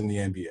shooters in the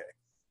NBA.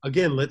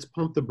 Again, let's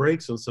pump the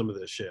brakes on some of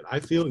this shit. I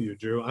feel you,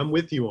 Drew. I'm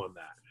with you on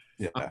that.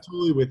 Yeah. I'm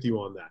totally with you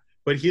on that.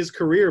 But his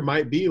career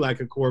might be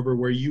like a Korver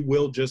where you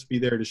will just be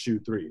there to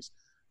shoot threes.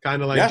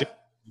 Kind of like that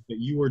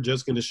you were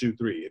just going to shoot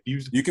three.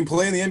 If you can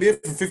play in the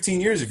NBA for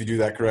 15 years if you do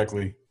that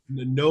correctly.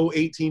 No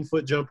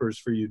 18-foot jumpers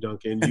for you,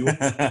 Duncan. You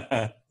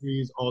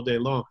threes all day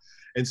long.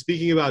 And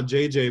speaking about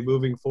JJ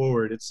moving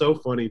forward, it's so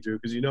funny, Drew,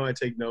 because I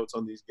take notes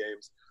on these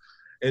games.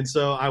 And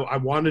so I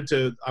wanted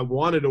to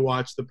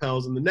watch the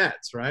Pels and the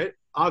Nets, right?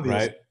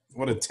 Obviously. Right.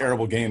 What a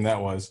terrible game that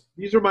was.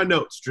 These are my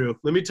notes, Drew.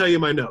 Let me tell you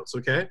my notes,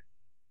 okay?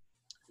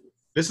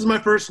 This is my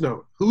first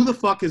note. Who the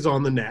fuck is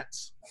on the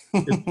Nets?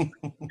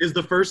 Is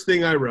the first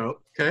thing I wrote,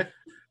 okay?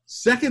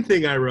 Second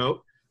thing I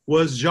wrote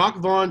was Jacques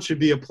Vaughn should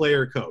be a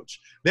player coach.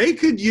 They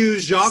could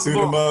use Jacques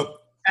Vaughn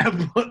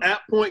at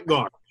point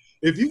guard.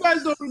 If you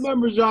guys don't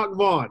remember Jacques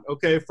Vaughn,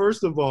 okay,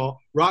 first of all,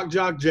 Rock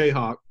Jock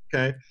Jayhawk,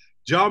 okay?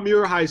 John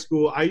Muir High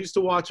School. I used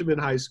to watch him in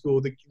high school.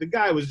 The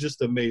guy was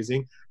just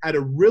amazing. Had a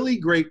really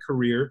great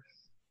career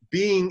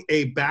being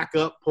a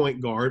backup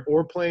point guard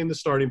or playing the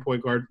starting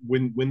point guard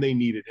when they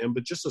needed him,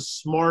 but just a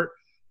smart,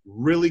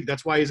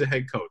 that's why he's a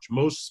head coach.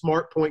 Most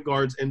smart point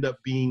guards end up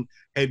being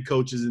head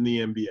coaches in the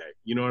NBA.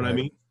 You know what I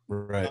mean?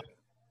 Right.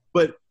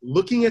 But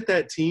looking at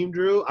that team,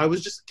 Drew, I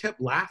was just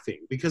kept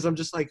laughing because I'm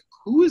just like,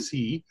 who is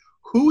he?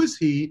 Who is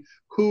he?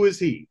 Who is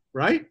he?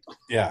 Right?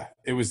 Yeah,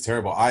 it was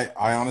terrible. I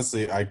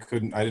honestly, I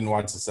didn't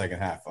watch the second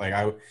half.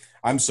 Like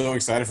I'm so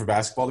excited for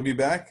basketball to be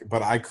back,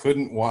 but I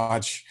couldn't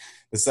watch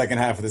the second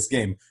half of this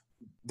game.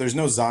 There's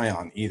no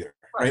Zion either.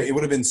 Right? It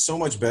would have been so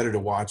much better to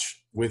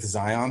watch with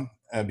Zion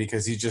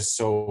because he's just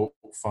so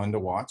fun to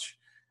watch.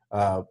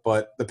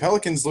 But the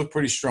Pelicans look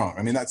pretty strong.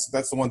 I mean, that's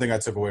the one thing I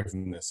took away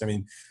from this. I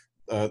mean,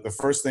 the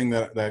first thing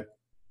that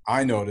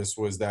I noticed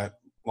was that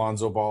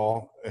Lonzo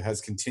Ball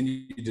has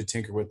continued to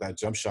tinker with that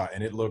jump shot,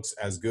 and it looks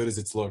as good as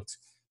it's looked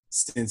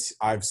since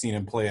I've seen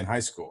him play in high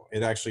school.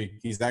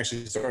 He's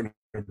actually starting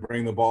to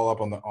bring the ball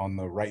up on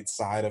the right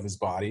side of his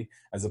body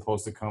as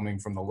opposed to coming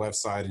from the left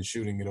side and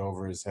shooting it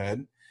over his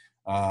head.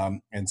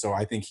 And so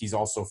I think he's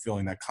also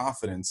feeling that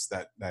confidence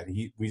that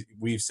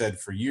we've said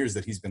for years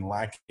that he's been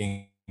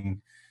lacking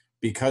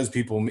because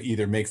people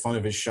either make fun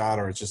of his shot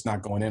or it's just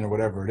not going in or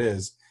whatever it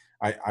is.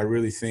 I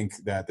really think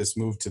that this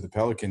move to the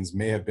Pelicans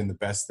may have been the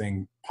best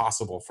thing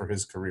possible for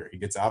his career. He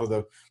gets out of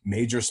the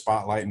major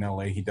spotlight in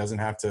LA. He doesn't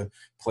have to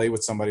play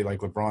with somebody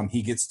like LeBron.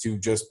 He gets to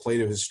just play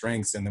to his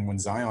strengths. And then when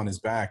Zion is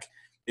back,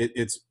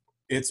 it's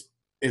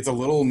a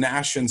little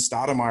Nash and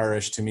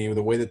Stoudemire-ish to me,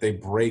 the way that they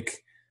break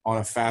on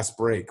a fast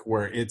break,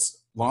 where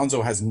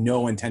Lonzo has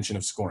no intention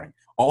of scoring.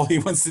 All he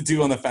wants to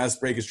do on the fast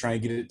break is try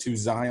and get it to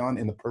Zion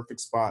in the perfect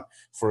spot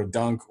for a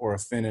dunk or a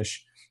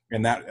finish.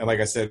 And that, like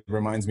I said,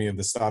 reminds me of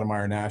the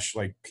Stoudemire-Nash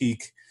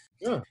peak.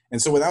 Yeah.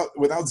 And so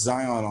without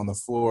Zion on the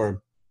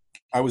floor,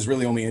 I was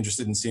really only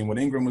interested in seeing what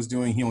Ingram was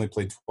doing. He only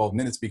played 12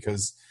 minutes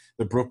because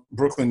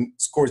Brooklyn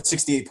scored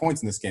 68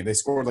 points in this game. They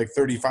scored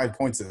 35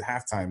 points at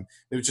halftime.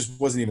 It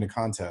just wasn't even a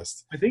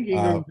contest. I think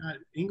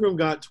Ingram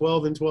got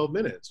 12 in 12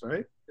 minutes,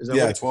 right? Is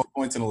that 12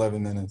 points in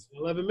 11 minutes.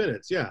 11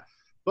 minutes, yeah.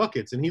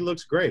 Buckets, and he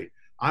looks great.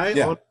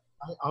 I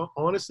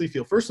honestly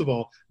feel, first of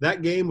all,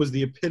 that game was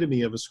the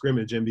epitome of a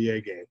scrimmage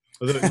NBA game.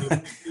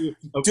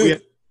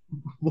 Dude,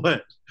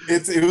 What?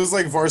 It was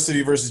like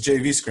varsity versus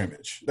JV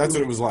scrimmage. That's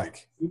what it was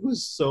like. It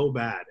was so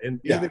bad, and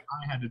even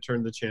I had to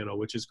turn the channel,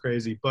 which is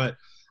crazy. But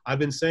I've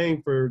been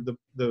saying for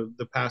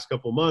the past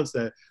couple months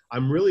that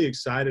I'm really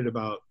excited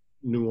about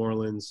New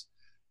Orleans,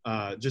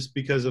 just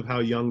because of how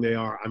young they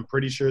are. I'm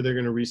pretty sure they're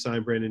going to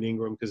re-sign Brandon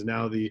Ingram because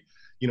now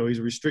he's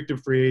a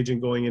restricted free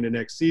agent going into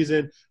next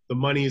season. The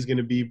money is going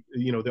to be,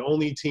 the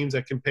only teams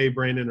that can pay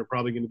Brandon are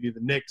probably going to be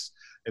the Knicks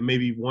and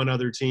maybe one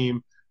other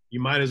team. You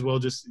might as well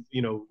just,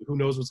 who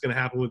knows what's going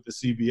to happen with the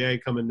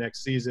CBA coming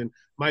next season.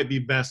 Might be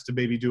best to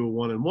maybe do a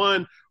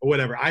 1-on-1 or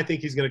whatever. I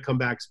think he's going to come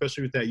back,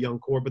 especially with that young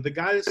core. But the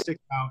guy that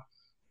sticks out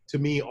to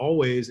me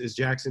always is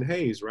Jackson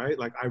Hayes, right?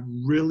 Like, I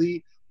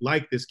really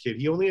like this kid.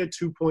 He only had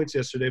 2 points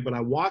yesterday, but I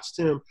watched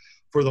him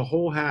for the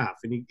whole half,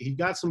 and he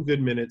got some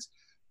good minutes.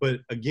 But,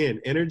 again,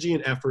 energy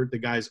and effort. The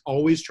guy's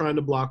always trying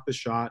to block the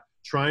shot,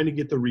 trying to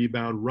get the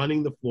rebound,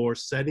 running the floor,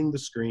 setting the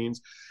screens.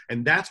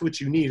 And that's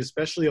what you need,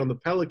 especially on the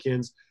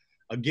Pelicans.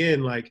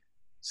 Again, like,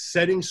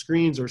 setting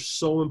screens are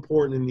so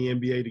important in the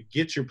NBA to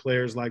get your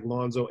players like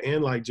Lonzo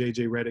and like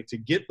JJ Redick to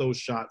get those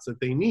shots that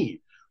they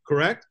need,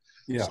 correct?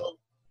 Yeah. So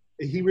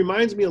he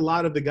reminds me a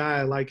lot of the guy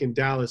I like in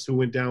Dallas who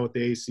went down with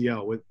the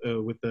ACL, with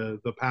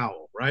the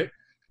Powell, right?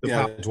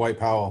 Dwight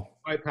Powell.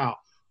 Dwight Powell.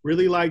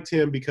 Really liked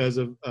him because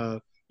of,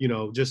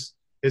 just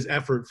his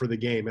effort for the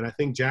game. And I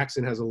think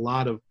Jackson has a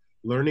lot of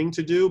learning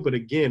to do. But,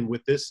 again,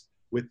 with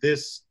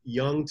this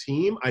young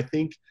team, I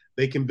think –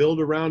 they can build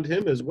around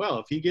him as well.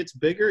 If he gets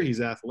bigger, he's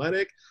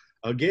athletic.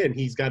 Again,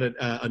 he's got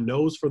a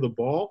nose for the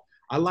ball.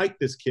 I like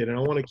this kid, and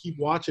I want to keep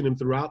watching him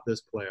throughout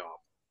this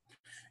playoff.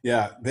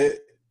 Yeah,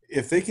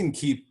 if they can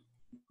keep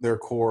their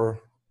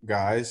core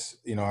guys,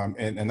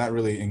 and that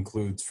really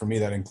includes, for me,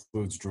 that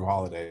includes Drew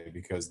Holiday,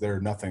 because they're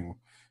nothing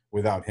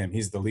without him.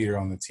 He's the leader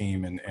on the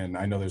team, and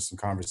I know there's some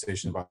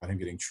conversation about him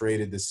getting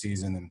traded this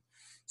season, and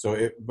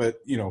so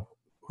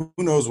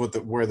who knows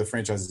where the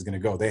franchise is going to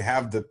go? They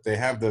have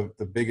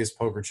the biggest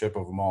poker chip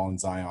of them all in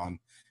Zion,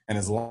 and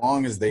as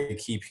long as they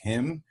keep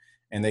him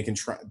and they can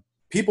try,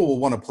 people will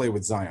want to play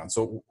with Zion.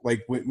 So,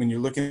 like, when you're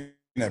looking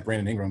at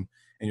Brandon Ingram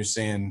and you're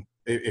saying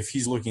if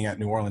he's looking at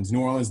New Orleans,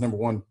 number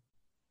one,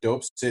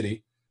 dope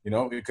city.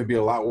 It could be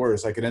a lot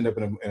worse. I could end up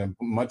in a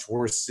much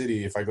worse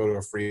city if I go to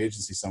a free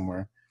agency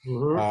somewhere.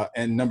 Mm-hmm.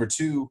 And number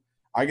two,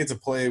 I get to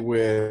play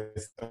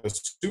with a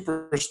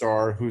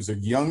superstar who's a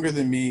younger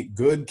than me,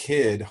 good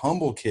kid,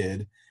 humble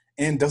kid,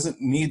 and doesn't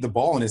need the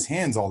ball in his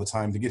hands all the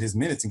time to get his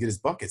minutes and get his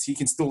buckets. He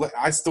can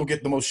I still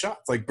get the most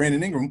shots. Like,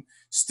 Brandon Ingram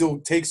still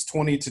takes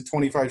 20 to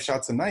 25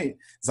 shots a night.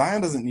 Zion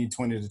doesn't need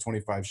 20 to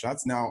 25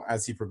 shots. Now,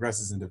 as he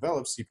progresses and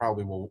develops,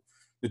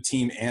 the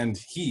team and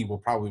he will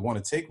probably want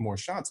to take more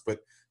shots. But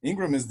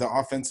Ingram is the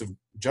offensive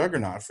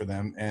juggernaut for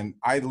them, and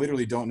I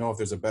literally don't know if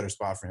there's a better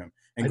spot for him.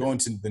 And going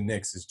to the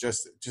Knicks is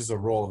just a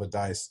roll of a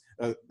dice.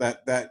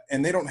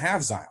 And they don't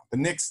have Zion. The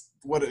Knicks,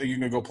 what are you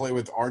going to go play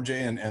with RJ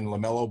and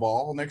LaMelo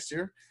Ball next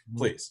year?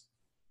 Please.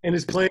 And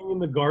is playing in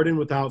the Garden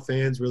without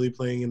fans really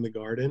playing in the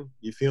Garden?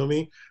 You feel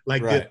me?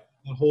 Like, right.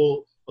 the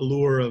whole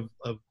allure of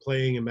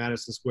playing in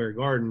Madison Square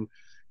Garden.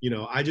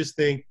 I just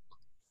think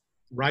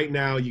right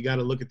now you got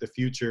to look at the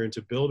future and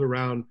to build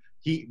around.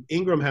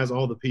 Ingram has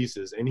all the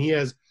pieces, and he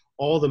has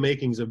all the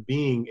makings of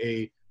being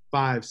a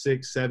 5,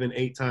 6, 7,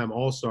 8-time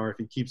All-Star if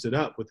he keeps it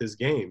up with his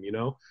game.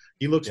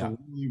 He looks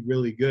really,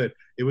 really good.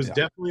 It was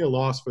definitely a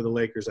loss for the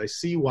Lakers. I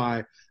see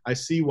why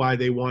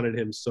they wanted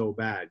him so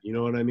bad. You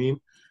know what I mean?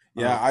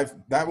 Yeah,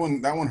 that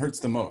one hurts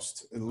the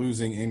most,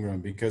 losing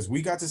Ingram, because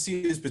we got to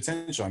see his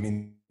potential. I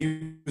mean,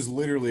 he was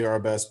literally our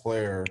best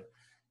player,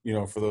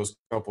 for those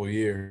couple of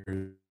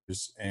years,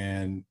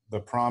 and the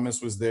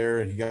promise was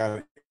there. He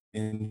got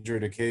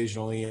injured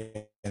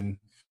occasionally, and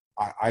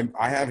I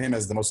have him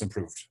as the most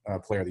improved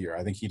player of the year.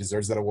 I think he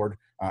deserves that award.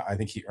 I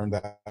think he earned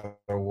that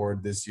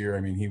award this year.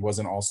 I mean, he was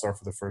an all-star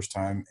for the first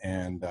time,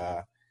 and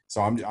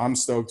so I'm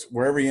stoked.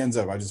 Wherever he ends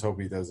up, I just hope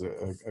he does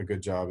a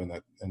good job and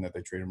that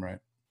they treat him right.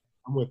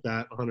 I'm with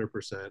that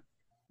 100%.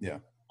 Yeah.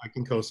 I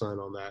can co-sign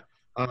on that.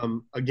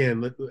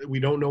 Again, we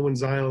don't know when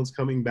Zion's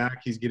coming back.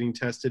 He's getting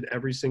tested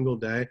every single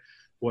day.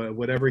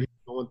 Whatever he's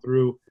going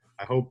through,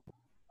 I hope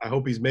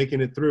he's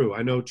making it through.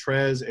 I know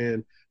Trez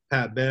and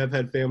Pat Bev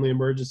had family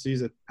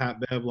emergencies. Pat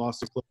Bev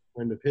lost a close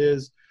friend of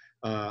his.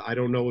 I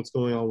don't know what's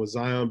going on with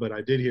Zion, but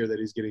I did hear that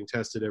he's getting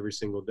tested every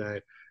single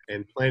day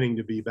and planning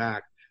to be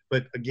back.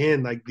 But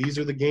again, like, these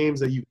are the games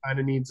that you kind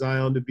of need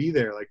Zion to be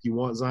there. Like, you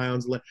want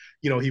Zion's,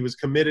 he was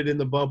committed in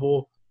the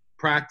bubble,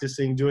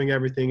 practicing, doing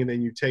everything, and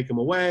then you take him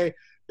away.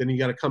 Then you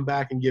got to come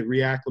back and get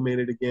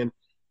reacclimated again.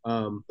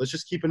 Let's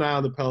just keep an eye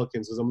on the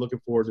Pelicans, because I'm looking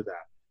forward to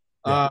that.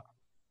 Yeah.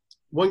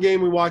 One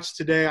game we watched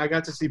today, I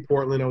got to see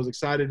Portland. I was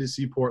excited to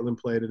see Portland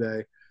play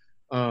today.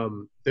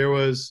 There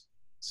was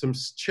some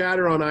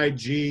chatter on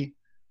IG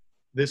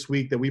this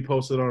week that we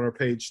posted on our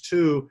page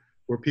too,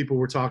 where people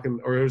were talking,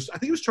 I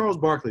think it was Charles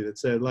Barkley that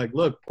said, like,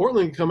 look,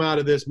 Portland can come out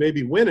of this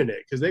maybe winning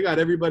it because they got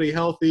everybody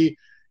healthy.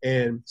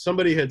 And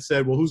somebody had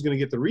said, well, who's going to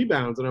get the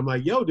rebounds? And I'm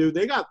like, yo, dude,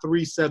 they got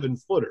 3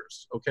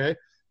 7-footers, okay?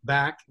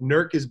 Back.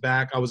 Nurk is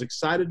back. I was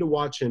excited to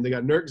watch him. They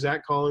got Nurk,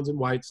 Zach Collins, and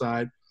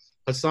Whiteside.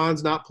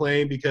 Hassan's not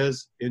playing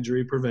because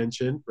injury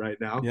prevention right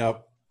now.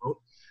 Yep.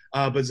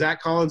 But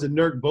Zach Collins and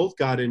Nurk both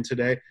got in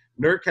today.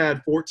 Nurk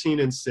had 14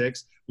 and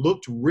 6,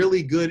 looked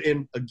really good.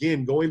 And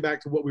again, going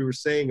back to what we were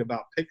saying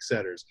about pick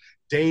setters,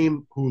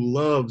 Dame, who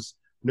loves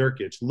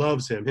Nurkic,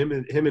 loves him. Him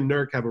and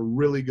Nurk have a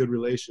really good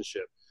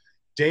relationship.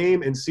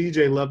 Dame and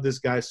CJ love this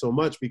guy so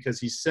much because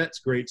he sets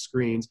great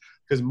screens,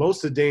 because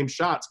most of Dame's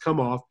shots come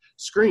off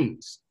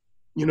screens.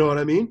 You know what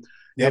I mean?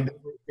 Yep.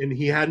 And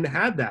he hadn't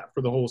had that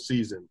for the whole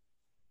season.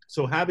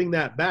 So having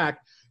that back,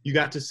 you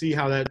got to see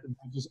how that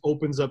just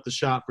opens up the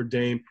shot for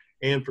Dame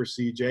and for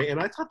CJ. And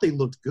I thought they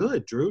looked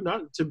good, Drew.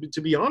 Not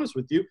to be honest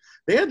with you.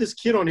 They had this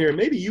kid on here, and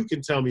maybe you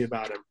can tell me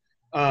about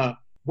him.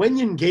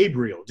 Wenyen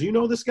Gabriel. Do you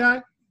know this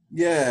guy?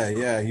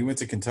 Yeah. He went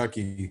to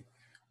Kentucky.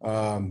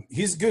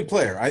 He's a good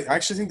player. I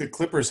actually think the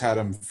Clippers had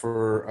him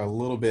for a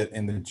little bit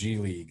in the G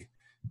League.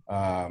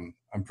 I'm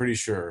pretty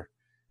sure.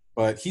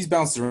 But he's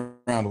bounced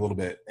around a little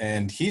bit,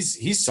 and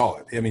he's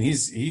solid. I mean,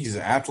 he's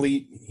an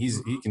athlete. He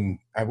can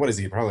 – what is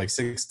he, probably like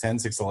 6'10",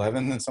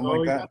 6'11", and something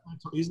like that?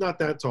 He's not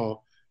that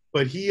tall.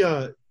 But he's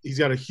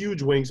got a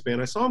huge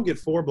wingspan. I saw him get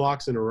 4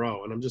 blocks in a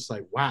row, and I'm just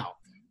like, wow,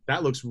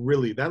 that looks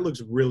really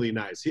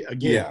nice.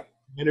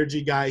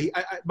 Energy guy.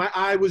 My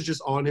eye was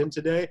just on him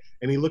today,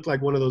 and he looked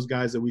like one of those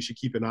guys that we should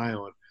keep an eye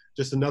on.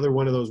 Just another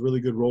one of those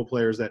really good role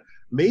players that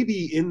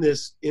maybe in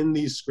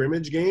these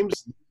scrimmage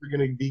games are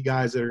going to be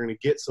guys that are going to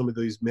get some of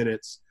these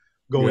minutes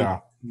going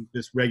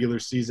this regular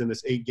season,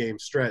 this 8-game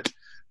stretch.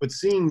 But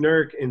seeing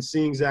Nurk and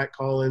seeing Zach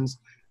Collins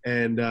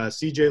and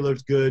CJ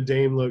looked good.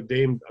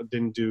 Dame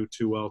didn't do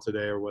too well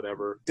today or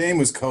whatever. Dame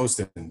was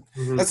coasting.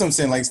 Mm-hmm. That's what I'm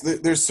saying. Like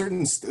there's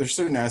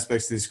certain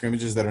aspects to these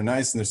scrimmages that are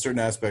nice, and there's certain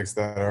aspects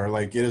that are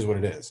like, it is what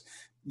it is.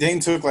 Dame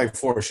took like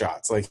 4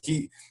 shots. Like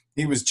he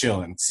was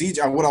chilling.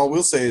 CJ, what I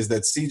will say is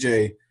that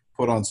CJ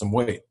put on some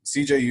weight.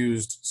 CJ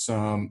used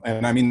some,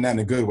 and I mean that in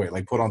a good way,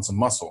 like put on some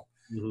muscle.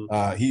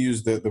 Mm-hmm. He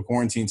used the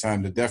quarantine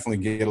time to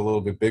definitely get a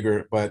little bit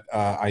bigger. But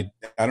I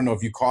don't know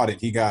if you caught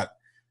it. He got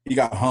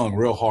hung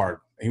real hard.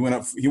 He went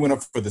up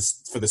for the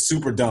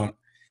super dunk.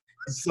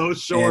 So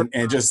short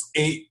and just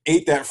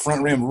ate that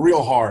front rim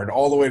real hard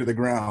all the way to the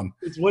ground.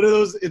 It's one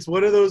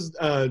of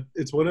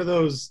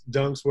those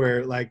dunks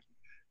where like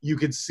you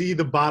could see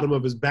the bottom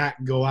of his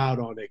back go out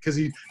on it, because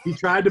he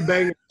tried to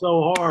bang it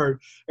so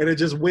hard and it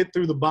just went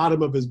through the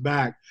bottom of his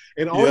back.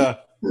 And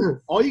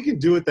all you can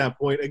do at that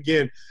point,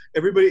 again,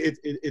 everybody,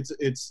 it's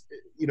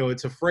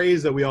it's a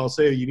phrase that we all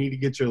say, you need to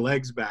get your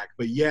legs back.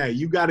 But yeah,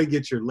 you got to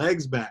get your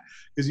legs back,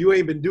 because you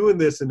ain't been doing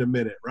this in a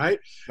minute, right?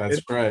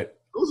 That's right.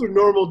 Those are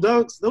normal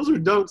dunks. Those are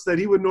dunks that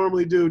he would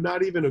normally do,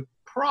 not even a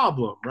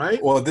problem,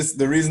 right? Well,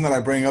 the reason that I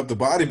bring up the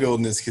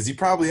bodybuilding is because he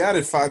probably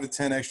added 5 to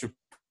 10 extra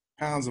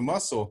pounds of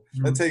muscle.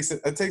 Mm-hmm.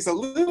 That takes a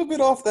little bit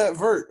off that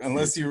vert,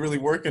 unless you're really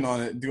working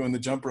on it, doing the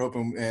jump rope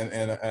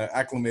and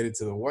acclimated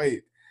to the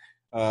weight.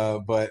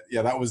 But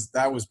yeah, that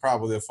was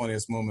probably the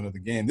funniest moment of the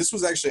game. This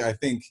was actually, I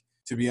think,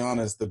 to be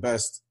honest, the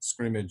best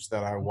scrimmage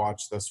that I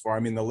watched thus far. I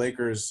mean, the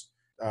Lakers,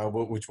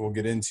 which we'll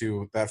get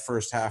into, that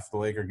first half of the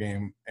Laker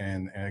game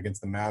and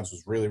against the Mavs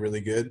was really,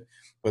 really good.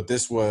 But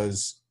this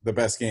was the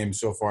best game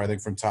so far, I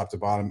think, from top to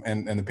bottom.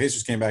 And the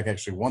Pacers came back and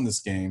actually won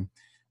this game.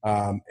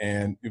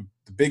 And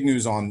the big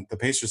news on the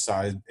Pacers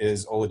side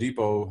is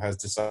Oladipo has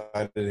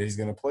decided that he's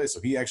going to play. So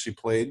he actually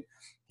played.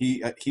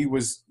 He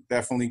was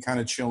definitely kind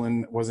of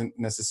chilling, wasn't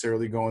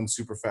necessarily going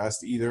super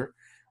fast either.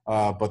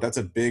 But that's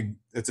a big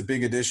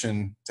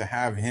addition to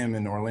have him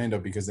in Orlando,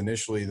 because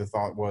initially the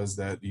thought was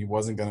that he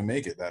wasn't going to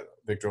make it, that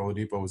Victor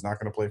Oladipo was not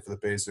going to play for the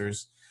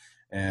Pacers.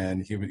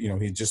 And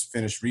he just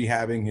finished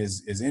rehabbing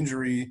his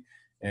injury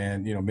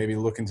and, maybe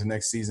looking to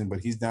next season,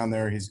 but he's down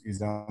there. He's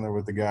down there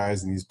with the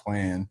guys and he's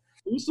playing.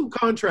 It was some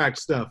contract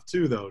stuff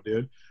too, though,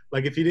 dude.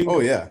 Like if he didn't.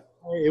 Oh yeah.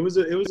 It was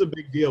a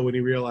big deal when he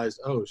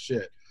realized, oh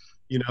shit,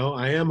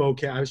 I am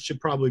okay. I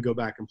should probably go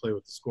back and play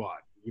with the squad.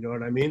 You know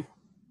what I mean?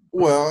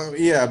 Well,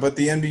 yeah, but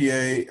the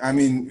NBA, I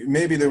mean,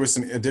 maybe there was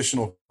some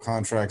additional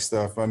contract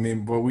stuff. I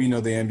mean, but we know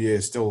the NBA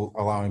is still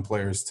allowing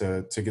players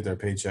to get their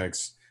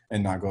paychecks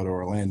and not go to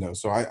Orlando.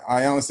 So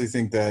I honestly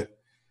think that,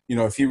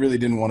 if he really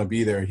didn't want to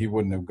be there, he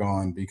wouldn't have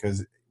gone,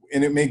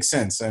 and it makes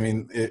sense. I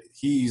mean,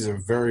 he's a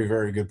very,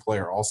 very good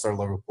player, all-star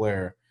level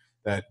player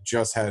that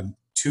just had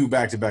 2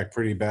 back-to-back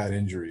pretty bad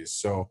injuries.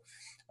 So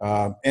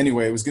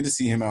anyway, it was good to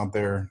see him out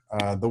there.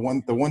 The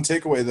one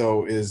takeaway,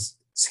 though, is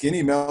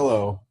Skinny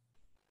Melo.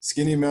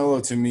 Skinny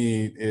Melo to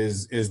me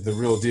is the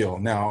real deal.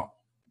 Now,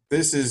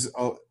 this is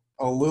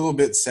a little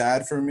bit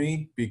sad for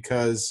me,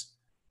 because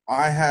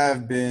I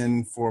have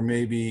been for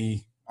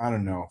maybe, I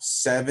don't know,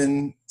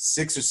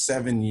 6 or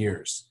 7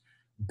 years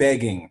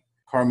begging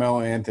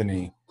Carmelo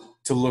Anthony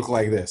to look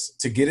like this,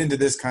 to get into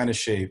this kind of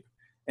shape,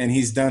 and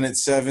he's done it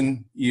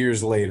 7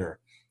 years later.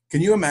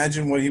 Can you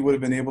imagine what he would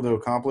have been able to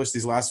accomplish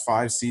these last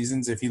 5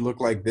 seasons if he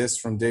looked like this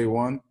from day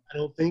one? I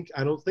don't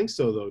think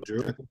so, though,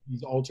 Drew. I think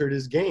he's altered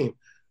his game.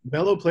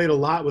 Melo played a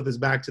lot with his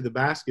back to the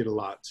basket a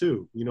lot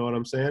too. You know what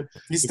I'm saying?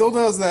 He still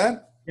does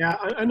that. Yeah,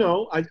 I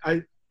know.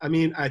 I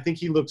mean, I think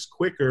he looks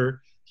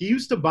quicker. He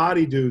used to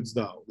body dudes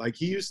though. Like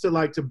he used to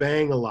like to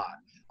bang a lot.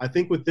 I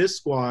think with this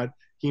squad,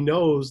 he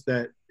knows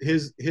that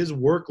his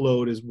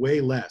workload is way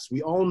less.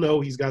 We all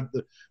know he's got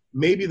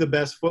maybe the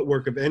best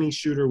footwork of any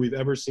shooter we've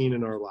ever seen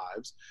in our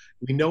lives.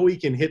 We know he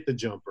can hit the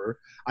jumper.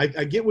 I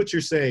get what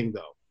you're saying,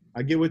 though.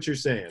 I get what you're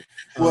saying.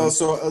 Well,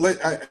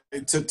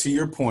 to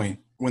your point,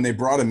 when they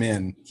brought him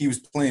in, he was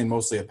playing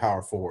mostly a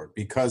power forward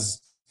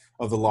because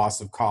of the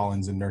loss of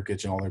Collins and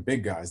Nurkic and all their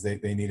big guys. They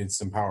needed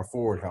some power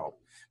forward help.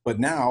 But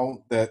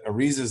now that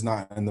Ariza's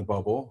not in the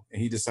bubble,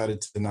 he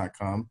decided to not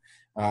come,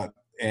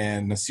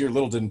 and Nasir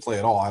Little didn't play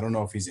at all. I don't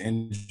know if he's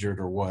injured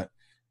or what,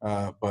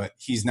 but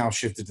he's now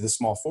shifted to the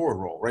small forward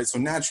role, right? So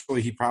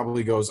naturally, he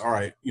probably goes, all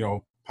right,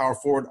 power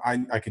forward,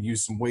 I could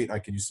use some weight. I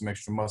could use some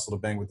extra muscle to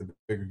bang with the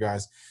bigger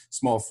guys.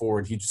 Small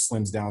forward, he just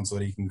slims down so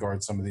that he can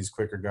guard some of these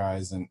quicker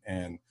guys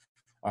and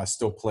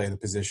still play the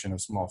position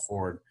of small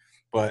forward.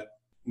 But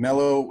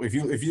Melo, if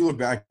you look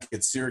back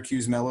at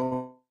Syracuse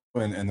Melo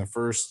and the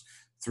first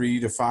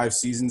 3 to 5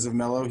 seasons of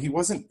Melo, he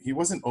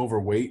wasn't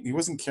overweight. He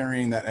wasn't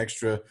carrying that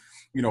extra,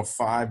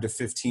 5 to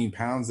 15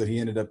 pounds that he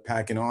ended up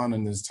packing on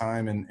in his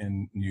time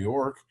in New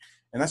York.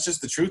 And that's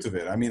just the truth of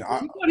it. I mean, I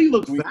thought he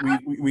looked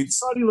fat. We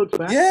thought he looked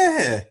fat.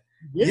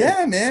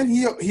 Yeah, man.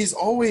 He's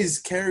always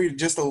carried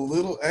just a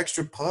little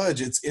extra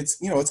pudge. It's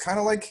kind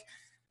of like,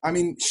 I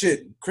mean,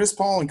 shit. Chris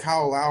Paul and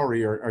Kyle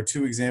Lowry are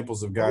 2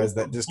 examples of guys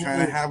that just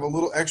kind of have a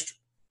little extra.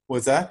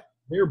 What's that?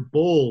 They're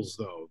bulls,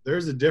 though.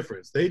 There's a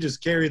difference. They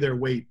just carry their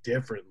weight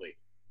differently.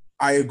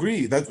 I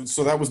agree. That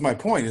was my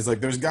point. Is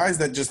like there's guys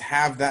that just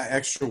have that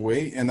extra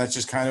weight, and that's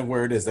just kind of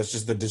where it is. That's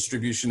just the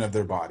distribution of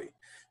their body.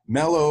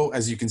 Melo,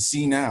 as you can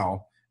see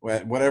now,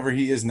 whatever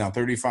he is now,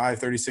 35,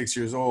 36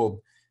 years old,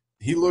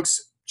 he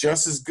looks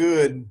just as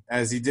good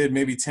as he did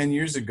maybe 10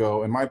 years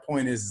ago. And my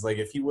point is like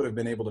if he would have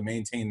been able to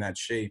maintain that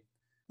shape,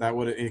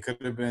 it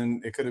could have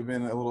been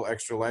a little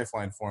extra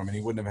lifeline for him, and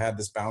he wouldn't have had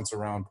this bounce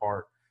around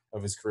part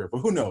of his career.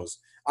 But who knows?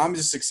 I'm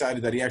just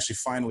excited that he actually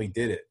finally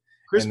did it,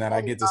 and that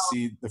I get to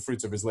see the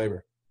fruits of his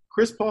labor.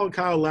 Chris Paul and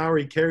Kyle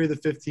Lowry carry the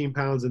 15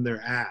 pounds in their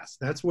ass.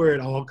 That's where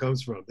it all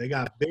comes from. They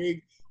got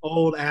big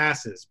old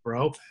asses,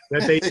 bro,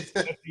 that they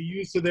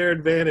use to their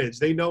advantage.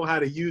 They know how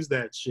to use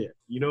that shit.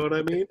 You know what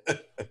I mean?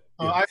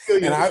 I feel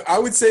you. And I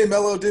would say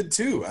Melo did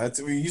too.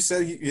 You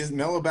said his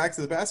Melo back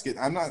to the basket.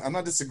 I'm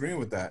not disagreeing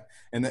with that.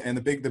 And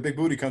the big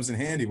booty comes in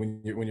handy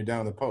when you're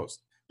down in the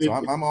post. So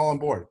I'm all on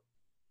board.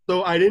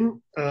 So I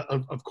didn't.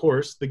 Of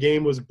course, the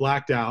game was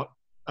blacked out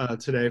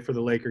today for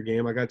the Laker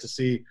game. I got to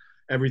see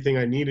everything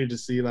I needed to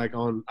see, like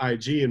on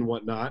IG and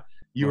whatnot.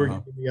 You were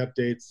giving me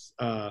updates.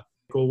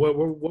 Cool. What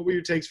were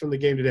your takes from the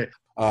game today?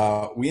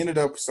 We ended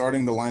up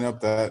starting the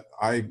lineup that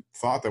I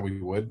thought that we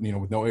would,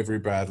 with no Avery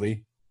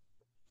Bradley.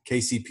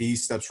 KCP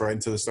steps right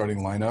into the starting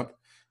lineup.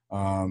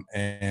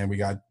 And we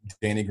got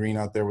Danny Green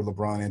out there with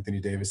LeBron, Anthony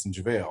Davis, and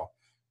JaVale.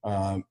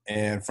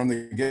 And from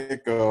the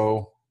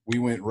get-go, we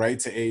went right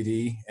to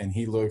AD, and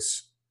he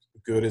looks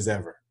good as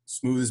ever,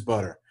 smooth as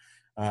butter.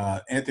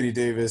 Anthony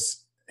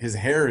Davis, his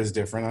hair is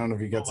different. I don't know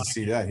if you got to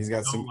see that. He's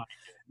got some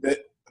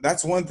 –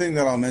 that's one thing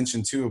that I'll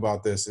mention too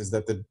about this is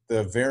that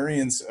the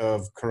variants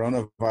of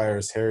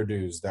coronavirus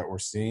hairdos that we're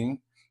seeing,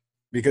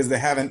 because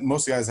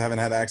most guys haven't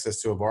had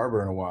access to a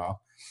barber in a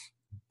while,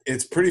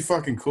 it's pretty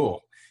fucking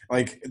cool.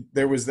 Like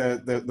there was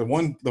the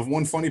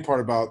one funny part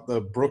about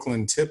the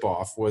Brooklyn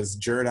tip-off was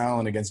Jared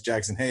Allen against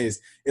Jackson Hayes.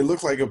 It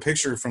looked like a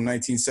picture from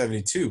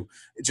 1972.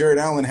 Jared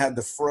Allen had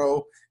the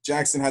fro.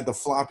 Jackson had the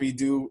floppy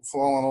do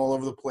falling all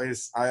over the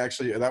place.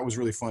 That was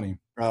really funny.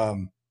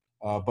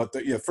 But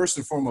first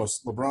and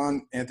foremost, LeBron,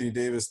 Anthony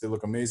Davis, they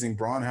look amazing.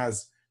 Braun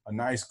has a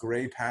nice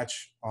gray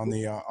patch on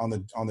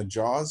the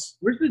jaws.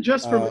 Where's the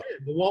just for men,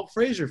 the Walt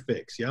Frazier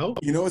fix, yo?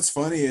 What's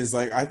funny is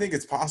like I think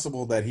it's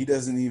possible that he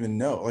doesn't even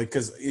know, like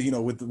because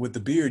with the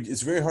beard,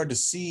 it's very hard to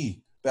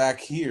see back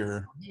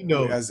here.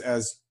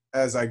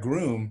 As I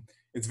groom,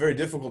 it's very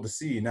difficult to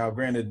see. Now,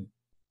 granted,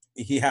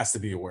 he has to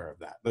be aware of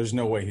that. There's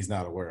no way he's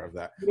not aware of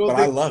that. But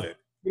I love it.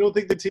 You don't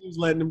think the team's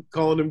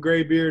calling him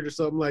gray beard or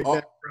something like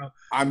that, bro?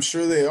 I'm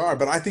sure they are,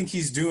 but I think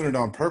he's doing it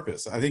on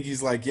purpose. I think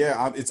he's like,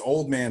 it's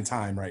old man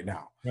time right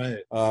now. Right.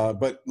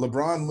 But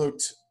LeBron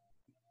looked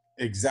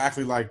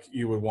exactly like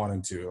you would want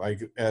him to. Like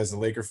as a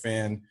Laker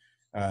fan,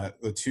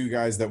 the 2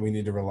 guys that we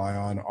need to rely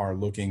on are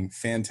looking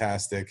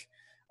fantastic.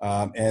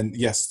 And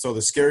yes, so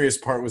the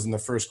scariest part was in the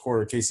first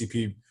quarter,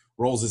 KCP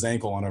rolls his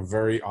ankle on a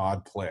very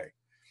odd play.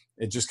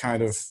 It just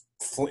kind of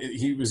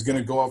he was going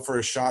to go up for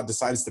a shot,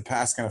 decides to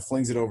pass, kind of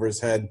flings it over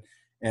his head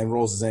and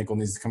rolls his ankle,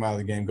 needs to come out of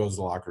the game, goes to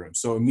the locker room.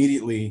 So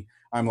immediately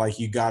I'm like,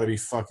 you got to be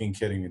fucking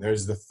kidding me.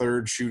 There's the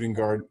third shooting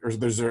guard, or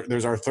there's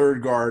our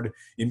third guard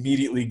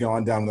immediately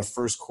gone down in the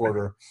first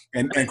quarter.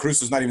 And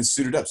Cruz was not even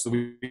suited up. So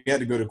we had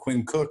to go to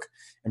Quinn Cook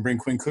and bring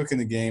Quinn Cook in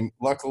the game.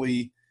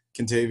 Luckily,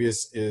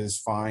 Kentavious is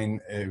fine.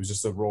 It was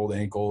just a rolled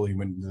ankle. He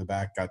went into the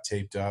back, got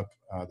taped up.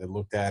 They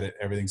looked at it.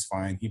 Everything's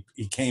fine.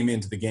 He came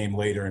into the game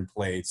later and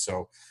played.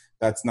 So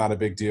that's not a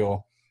big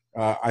deal.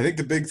 I think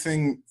the big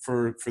thing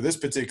for this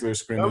particular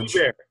scrimmage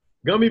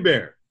 – Gummy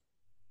Bear.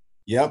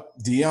 Yep.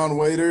 Dion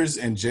Waiters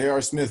and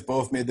J.R. Smith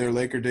both made their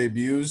Laker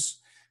debuts.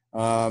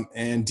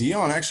 And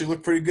Dion actually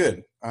looked pretty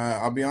good.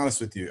 I'll be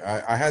honest with you.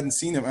 I hadn't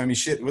seen him. I mean,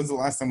 shit, when's the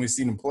last time we've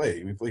seen him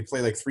play? We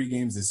played like 3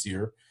 games this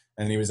year,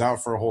 and he was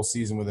out for a whole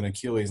season with an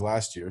Achilles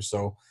last year.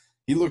 So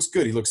he looks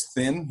good. He looks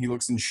thin. He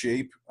looks in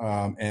shape.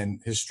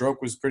 And his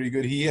stroke was pretty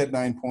good. He had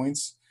 9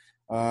 points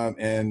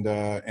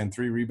and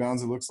 3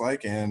 rebounds, it looks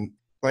like. And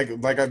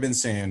like I've been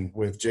saying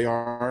with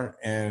JR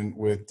and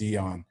with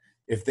Dion,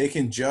 if they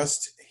can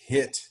just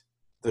hit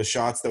the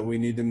shots that we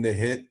need them to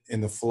hit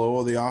in the flow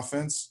of the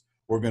offense,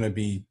 we're going to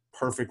be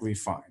perfectly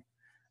fine.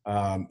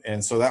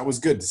 And so that was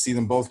good to see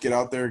them both get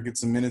out there, get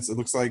some minutes. It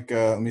looks like,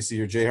 let me see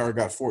here, JR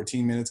got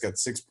 14 minutes, got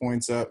 6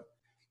 points up,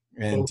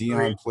 and both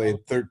Dion played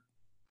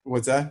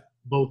what's that?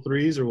 Both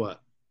threes or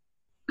what?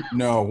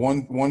 No,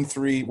 one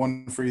free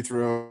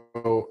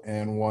throw,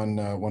 and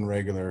one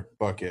regular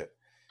bucket.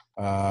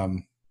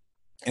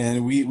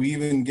 And we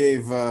even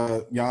gave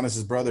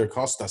Giannis's brother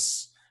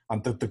Kostas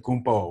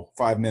Antetokounmpo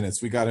 5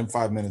 minutes. We got him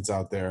 5 minutes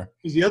out there.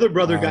 The other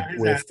brother got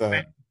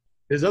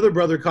his other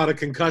brother caught a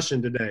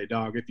concussion today,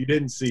 dog. If you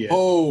didn't see it.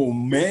 Oh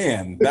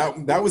man,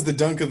 that was the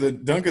dunk of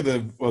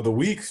the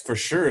week for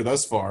sure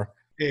thus far.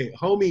 Hey,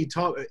 homie,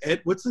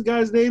 what's the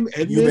guy's name?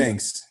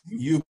 Eubanks.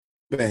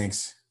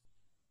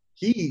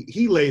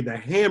 He laid the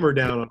hammer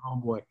down on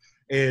homeboy,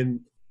 and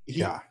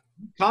he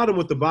caught him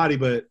with the body,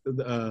 but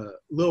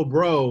little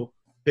bro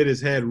hit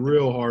his head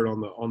real hard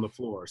on the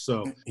floor.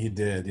 So he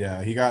did,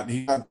 yeah.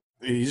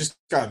 He just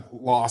got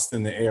lost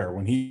in the air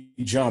when he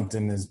jumped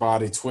and his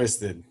body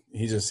twisted.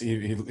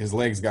 His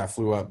legs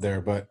flew up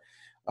there. But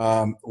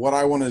what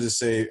I wanted to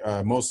say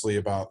mostly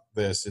about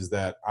this is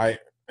that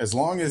as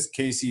long as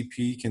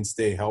KCP can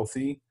stay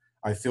healthy,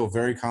 I feel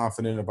very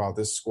confident about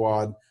this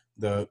squad.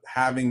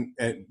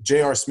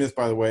 J.R. Smith,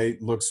 by the way,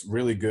 looks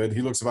really good.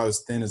 He looks about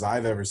as thin as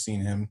I've ever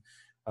seen him,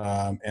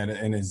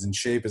 and is in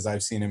shape as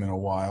I've seen him in a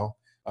while.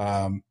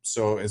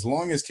 So as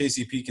long as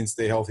KCP can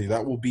stay healthy,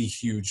 that will be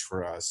huge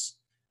for us.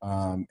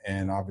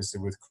 And obviously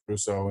with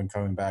Caruso and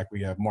coming back,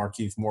 we have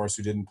Markieff Morris,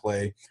 who didn't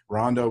play.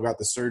 Rondo got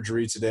the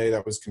surgery today.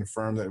 That was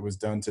confirmed that it was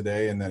done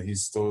today, and that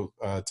he's still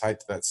tight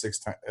to that 6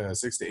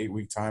 to 8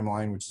 week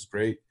timeline, which is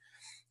great.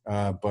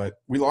 But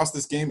we lost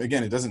this game.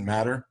 Again, it doesn't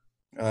matter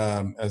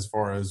as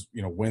far as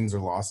wins or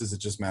losses. It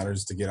just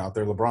matters to get out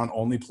there. LeBron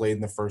only played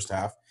in the first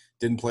half,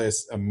 didn't play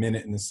a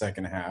minute in the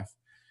second half.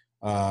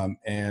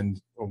 And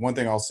one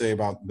thing I'll say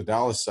about the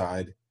Dallas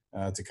side,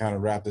 to kind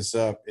of wrap this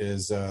up,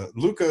 is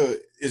Luka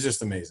is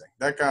just amazing.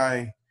 That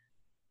guy,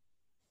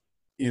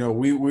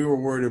 we were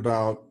worried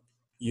about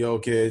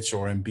Jokic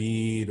or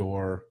Embiid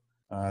or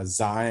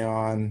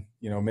Zion,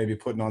 maybe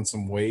putting on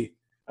some weight.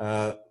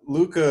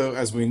 Luka,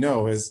 as we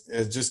know, is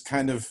just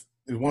kind of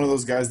one of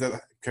those guys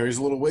that carries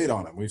a little weight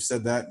on him. We've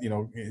said that,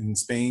 in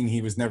Spain,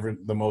 he was never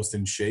the most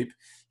in shape.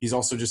 He's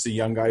also just a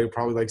young guy who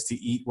probably likes to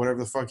eat whatever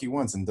the fuck he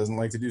wants and doesn't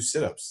like to do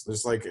sit-ups,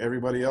 just like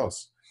everybody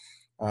else.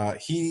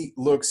 He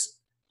looks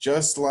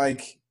just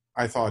like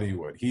I thought he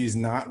would. He's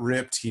not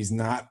ripped. He's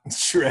not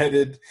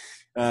shredded,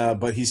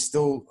 but he's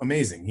still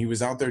amazing. He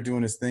was out there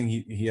doing his thing.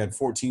 He had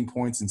 14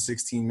 points in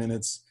 16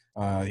 minutes.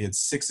 He had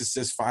 6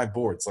 assists, 5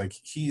 boards. Like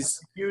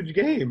That's a huge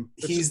game.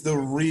 He's the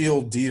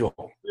real deal.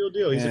 Real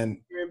deal. He's a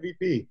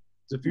MVP.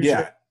 It's a future.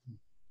 Yeah,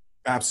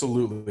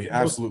 absolutely.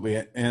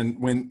 And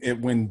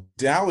when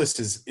Dallas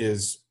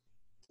is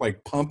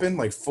like pumping,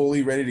 like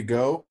fully ready to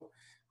go,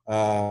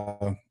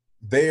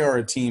 they are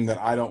a team that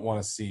I don't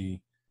want to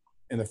see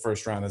in the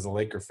first round as a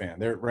Laker fan.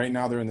 Right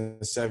now they're in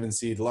the 7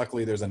 seed.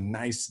 Luckily, there's a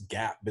nice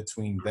gap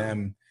between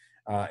them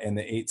and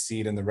the 8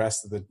 seed and the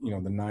rest of the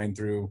the 9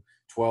 through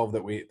 12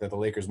 that the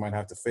Lakers might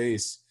have to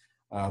face.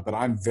 But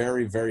I'm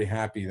very, very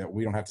happy that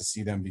we don't have to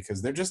see them,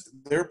 because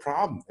they're a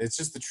problem. It's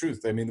just the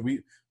truth. I mean,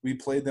 we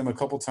played them a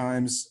couple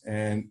times,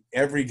 and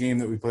every game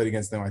that we played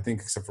against them, I think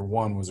except for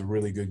one, was a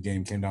really good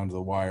game, came down to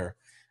the wire.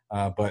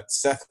 But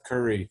Seth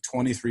Curry,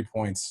 23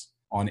 points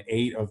on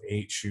 8 of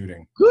 8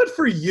 shooting. Good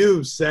for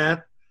you,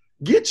 Seth.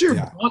 Get your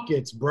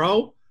buckets,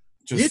 bro.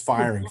 Just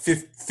firing.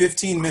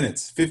 15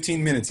 minutes.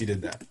 15 minutes he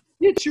did that.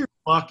 Get your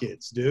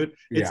buckets, dude.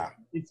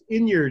 It's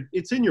in your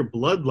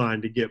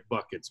bloodline to get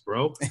buckets,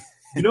 bro.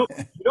 You know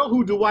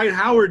who Dwight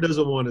Howard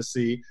doesn't want to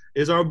see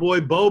is our boy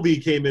Bobby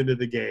came into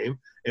the game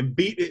and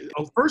beat it.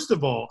 Oh, first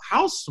of all,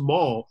 how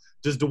small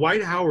does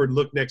Dwight Howard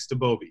look next to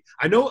Bobby?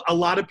 I know a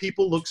lot of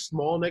people look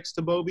small next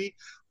to Bobby,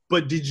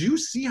 but did you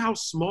see how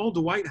small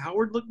Dwight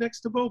Howard looked next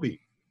to Bobby?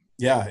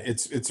 Yeah,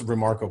 it's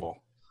remarkable.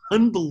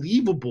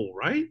 Unbelievable,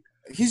 right?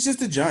 He's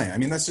just a giant. I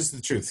mean, that's just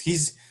the truth.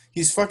 He's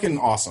fucking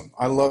awesome.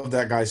 I love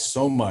that guy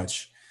so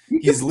much.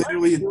 He's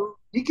literally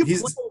he can play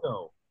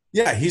though.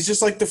 Yeah, he's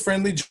just like the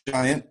friendly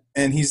giant,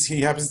 and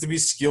he happens to be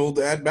skilled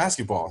at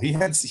basketball. He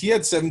had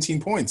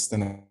 17 points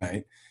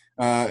tonight.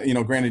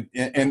 Granted,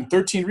 and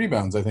 13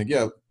 rebounds, I think.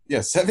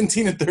 Yeah,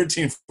 17 and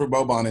 13 for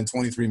Boban in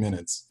 23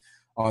 minutes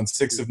on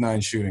 6 of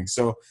 9 shooting.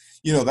 So,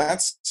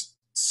 that's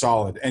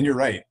solid. And you're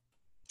right.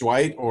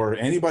 Dwight or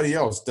anybody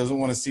else doesn't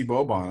want to see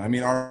Boban. I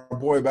mean, our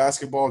boy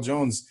Basketball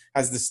Jones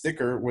has the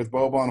sticker with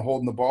Boban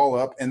holding the ball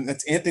up, and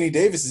that's Anthony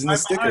Davis is in the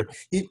sticker.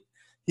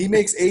 He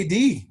makes AD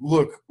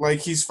look like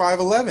he's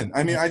 5'11".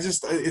 I mean,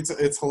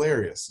 it's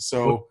hilarious.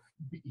 So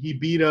he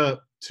beat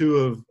up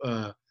two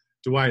of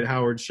Dwight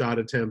Howard's shot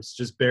attempts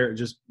just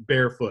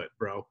barefoot,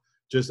 bro.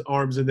 Just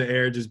arms in the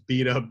air, just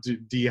beat up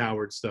D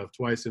Howard stuff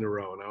twice in a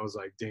row. And I was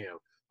like, damn,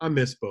 I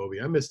miss Bobby.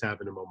 I missed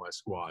having him on my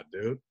squad,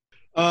 dude.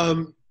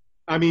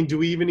 I mean, do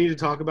we even need to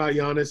talk about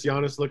Giannis?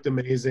 Giannis looked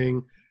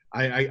amazing.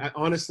 I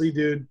honestly,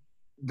 dude,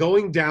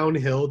 going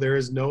downhill, there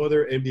is no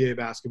other NBA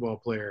basketball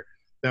player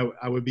that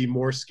I would be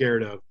more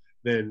scared of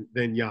than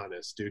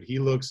Giannis, dude. He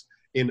looks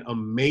in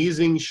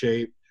amazing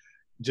shape.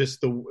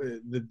 Just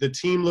the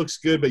team looks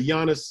good, but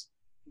Giannis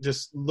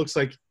just looks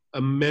like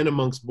a man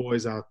amongst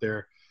boys out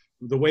there.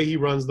 The way he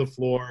runs the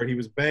floor, he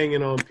was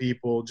banging on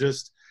people.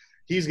 Just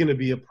he's going to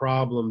be a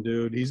problem,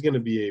 dude. He's going to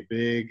be a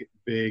big,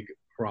 big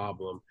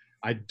problem.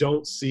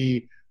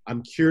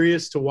 I'm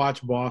curious to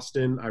watch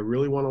Boston. I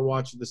really want to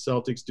watch the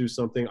Celtics do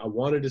something. I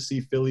wanted to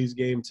see Philly's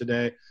game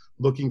today.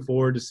 Looking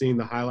forward to seeing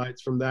the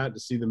highlights from that, to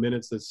see the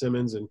minutes that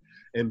Simmons and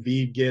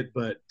Embiid get.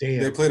 But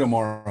damn, they play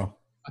tomorrow.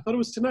 I thought it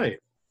was tonight.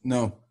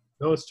 No,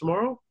 it's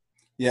tomorrow.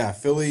 Yeah,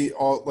 Philly,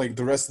 all like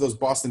the rest of those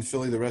Boston,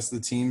 Philly, the rest of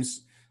the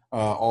teams,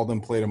 all of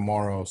them play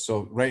tomorrow.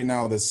 So right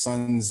now the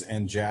Suns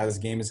and Jazz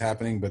game is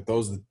happening, but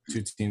those are the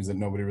two teams that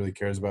nobody really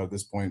cares about at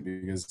this point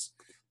because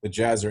the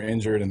Jazz are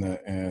injured and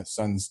the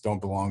Suns don't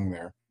belong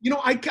there. You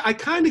know, I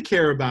kind of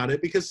care about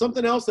it because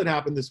something else that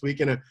happened this week,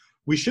 and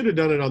we should have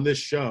done it on this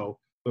show,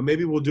 but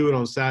maybe we'll do it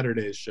on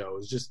Saturday's show.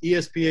 It's just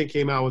ESPN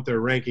came out with their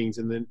rankings,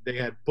 and then they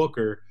had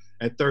Booker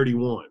at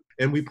 31.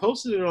 And we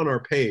posted it on our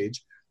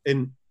page,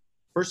 and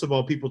first of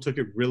all, people took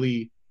it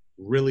really,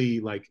 really,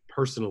 like,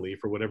 personally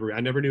for whatever.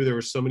 I never knew there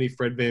were so many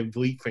Fred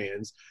VanVleet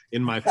fans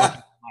in my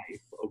fucking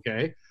life,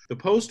 okay? The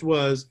post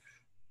was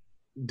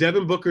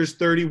Devin Booker's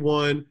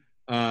 31,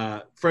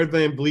 Fred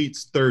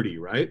VanVleet's 30,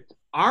 right?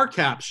 Our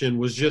caption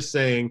was just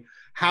saying,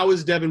 how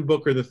is Devin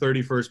Booker the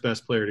 31st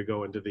best player to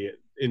go into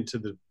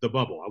the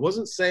bubble? I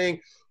wasn't saying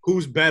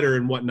who's better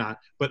and whatnot,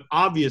 but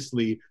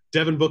obviously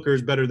Devin Booker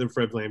is better than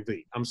Fred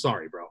VanVleet. I'm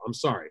sorry, bro. I'm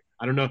sorry.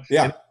 I don't know.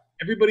 Yeah. And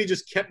everybody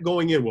just kept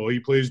going in. Well, he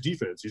plays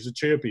defense. He's a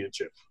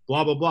championship.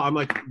 Blah, blah, blah. I'm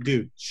like,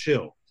 dude,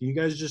 chill. Can you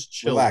guys just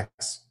chill?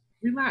 Relax.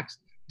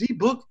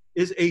 D-Book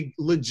is a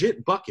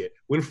legit bucket.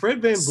 When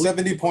Fred VanVleet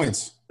 70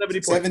 points.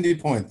 70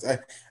 points.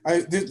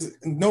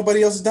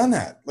 Nobody else has done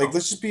that. Like,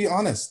 let's just be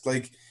honest.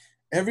 Like,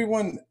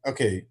 everyone.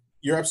 Okay,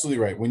 you're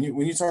absolutely right. When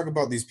you talk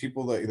about these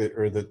people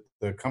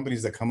the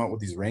companies that come out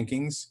with these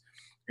rankings,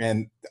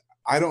 and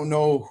I don't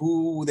know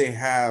who they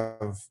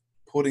have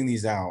putting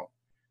these out,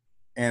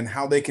 and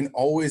how they can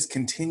always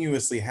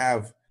continuously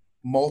have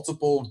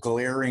multiple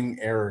glaring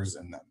errors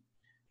in them.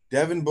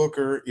 Devin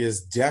Booker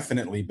is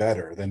definitely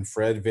better than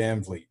Fred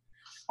VanVleet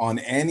on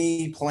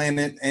any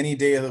planet, any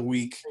day of the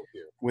week,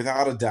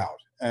 without a doubt.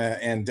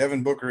 And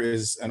Devin Booker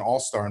is an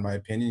all-star, in my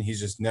opinion. He's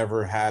just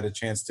never had a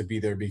chance to be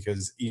there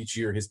because each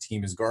year his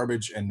team is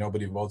garbage and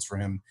nobody votes for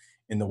him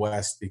in the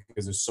West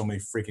because there's so many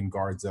freaking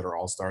guards that are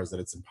all-stars that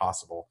it's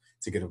impossible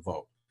to get a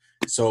vote.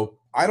 So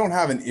I don't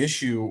have an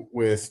issue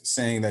with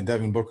saying that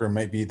Devin Booker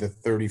might be the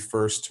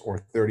 31st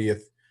or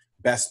 30th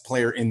best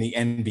player in the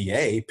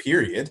NBA,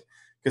 period,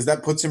 because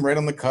that puts him right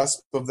on the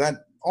cusp of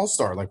that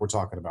all-star like we're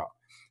talking about.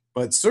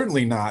 But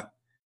certainly not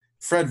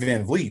Fred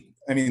VanVleet.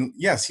 I mean,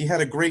 yes, he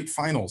had a great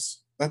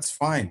finals. That's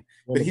fine.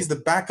 But he's the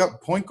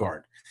backup point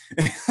guard.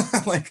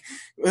 like,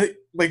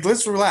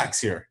 let's relax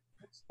here.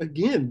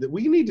 Again,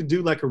 we need to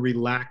do like a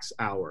relax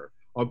hour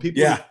on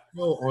people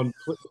on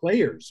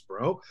players,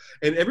 bro.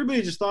 And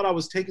everybody just thought I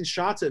was taking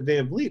shots at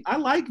VanVleet. I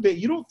like Van.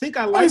 You don't think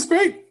I like he's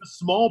great. A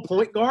small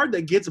point guard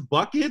that gets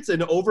buckets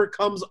and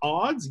overcomes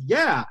odds?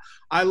 Yeah,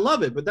 I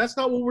love it. But that's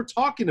not what we're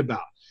talking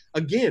about.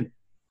 Again,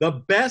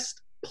 the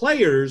best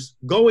players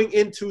going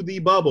into the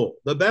bubble,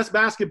 the best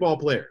basketball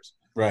players.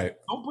 Right.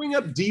 Don't bring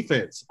up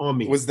defense on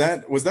me. Was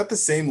that the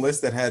same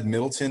list that had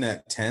Middleton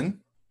at 10?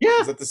 Yeah.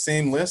 Was that the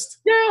same list?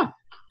 Yeah.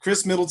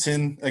 Chris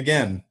Middleton,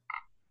 again.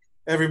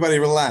 Everybody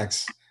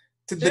relax.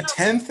 To the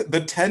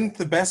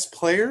 10th best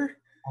player?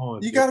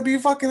 You got to be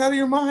fucking out of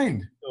your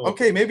mind.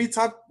 Okay, maybe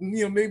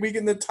maybe we get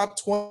in the top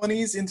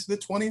 20s into the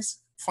 20s.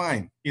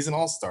 Fine. He's an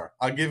all-star.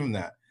 I'll give him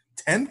that.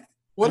 10th?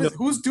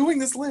 Who's doing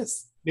this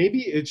list?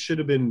 Maybe it should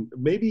have been –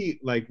 maybe,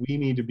 like, we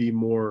need to be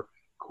more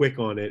quick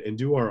on it and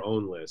do our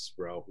own list,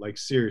 bro. Like,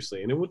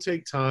 seriously. And it would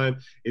take time.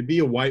 It'd be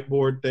a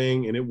whiteboard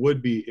thing, and it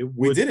would be –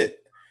 We did it.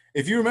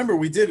 If you remember,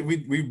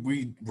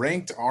 we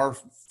ranked our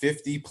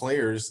 50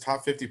 players,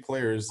 top 50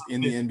 players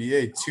in the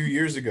NBA 2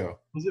 years ago.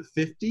 Was it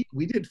 50?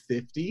 We did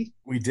 50?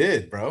 We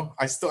did, bro.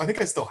 I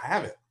think I still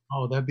have it.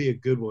 Oh, that'd be a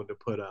good one to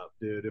put up,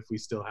 dude, if we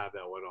still have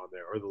that one on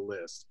there, or the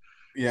list.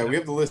 Yeah, we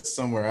have the list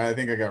somewhere. I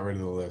think I got rid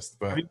of the list.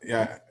 But,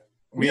 yeah,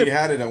 we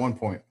had it at one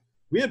point.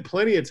 We had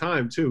plenty of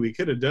time, too. We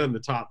could have done the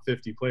top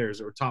 50 players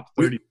or top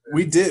 30.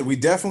 We did. We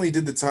definitely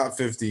did the top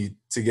 50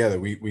 together.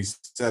 We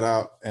set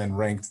out and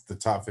ranked the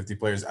top 50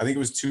 players. I think it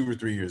was 2 or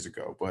 3 years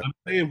ago. But I'm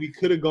saying we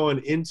could have gone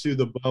into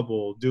the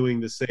bubble doing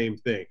the same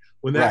thing.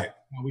 When that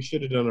We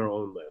should have done our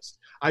own list.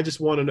 I just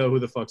want to know who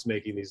the fuck's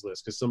making these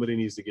lists because somebody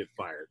needs to get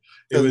fired.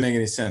 Doesn't make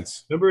any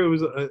sense. Remember, it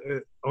was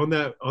on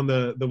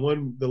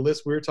the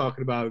list we were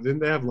talking about. Didn't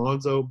they have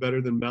Lonzo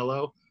better than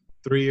Melo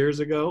 3 years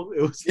ago?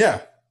 It was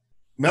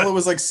Melo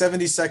was like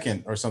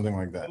 72nd or something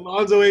like that.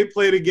 Lonzo ain't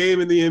played a game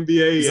in the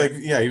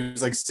NBA yet. He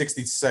was like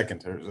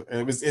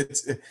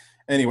 62nd.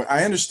 Anyway,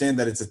 I understand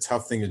that it's a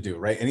tough thing to do,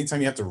 right?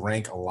 Anytime you have to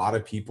rank a lot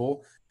of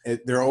people,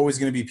 there are always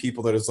going to be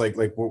people that is like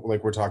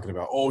we're talking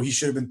about. Oh, he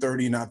should have been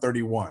 30, not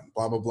 31.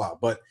 Blah blah blah.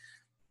 But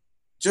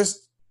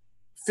just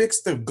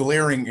fix the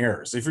glaring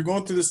errors. If you're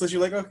going through this list,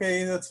 you're like,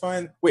 okay, that's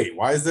fine. Wait,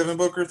 why is Devin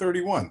Booker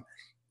 31?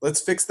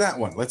 Let's fix that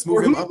one. Let's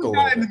move him up a little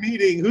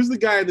bit. Who's the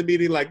guy in the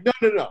meeting? Like,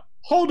 no,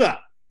 hold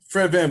up.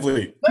 Fred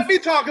VanVleet. Let me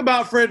talk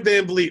about Fred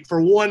VanVleet for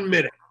 1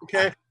 minute,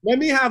 okay? Let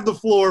me have the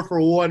floor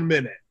for 1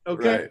 minute,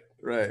 okay?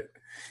 Right.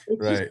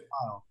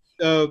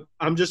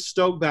 I'm just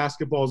stoked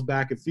basketball's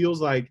back. It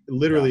feels like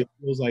it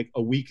feels like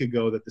a week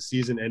ago that the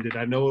season ended.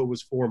 I know it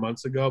was 4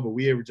 months ago, but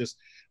we have just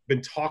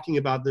been talking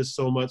about this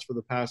so much for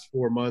the past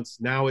 4 months.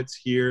 Now it's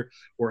here.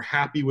 We're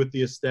happy with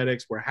the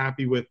aesthetics. We're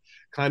happy with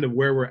kind of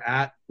where we're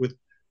at with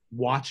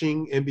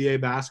watching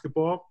NBA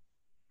basketball.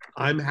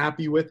 I'm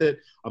happy with it.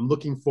 I'm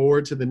looking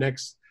forward to the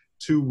next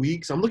 2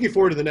 weeks. I'm looking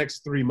forward to the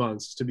next 3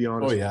 months, to be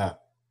honest. Oh, yeah.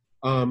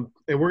 And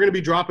we're going to be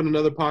dropping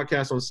another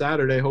podcast on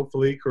Saturday,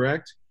 hopefully,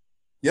 correct?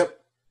 Yep.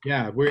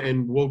 Yeah,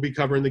 we'll be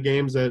covering the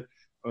games that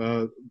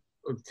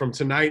from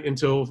tonight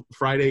until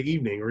Friday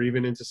evening or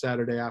even into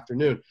Saturday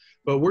afternoon.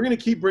 But we're going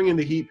to keep bringing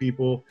the heat,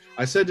 people.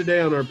 I said today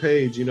on our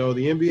page, the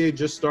NBA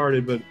just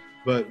started,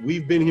 but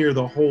we've been here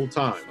the whole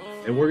time.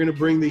 And we're going to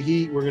bring the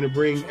heat. We're going to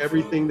bring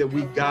everything that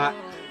we got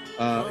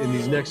in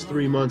these next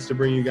 3 months to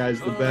bring you guys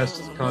the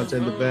best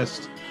content, the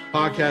best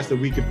podcast that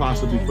we could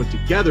possibly put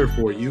together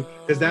for you,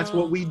 because that's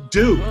what we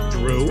do,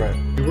 Drew. Right.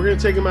 We're going to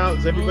take them out.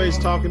 As everybody's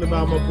talking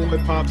about my boy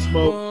Pop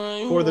Smoke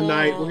for the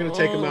night, we're going to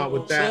take them out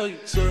with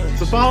that.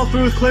 So follow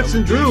through with Clips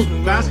and Drew.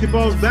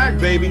 Basketball's back,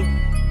 baby.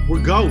 We're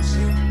ghosts.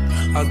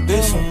 I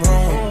did some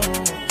wrong,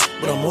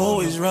 but I'm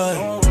always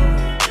right.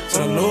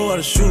 So I know how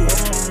to shoot,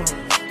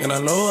 and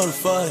I know how to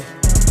fight.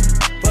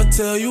 If I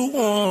tell you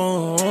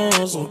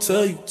once, I'll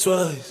tell you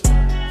twice.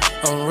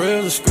 I'm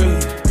real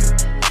discreet,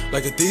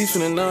 like a thief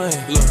in the night.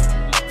 Look,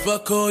 if I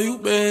call you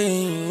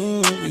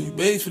babe, you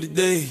babe for the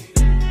day,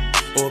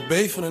 or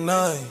babe for the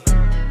night.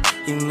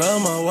 You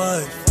not my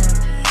wife.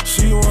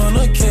 She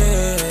wanna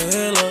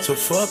kill her, so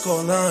fuck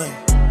all night.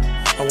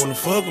 I wanna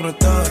fuck on the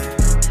thigh,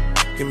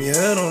 give me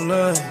head all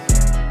night.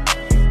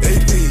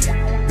 AP,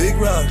 big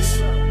rocks,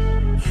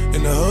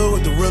 in the hood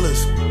with the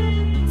realest.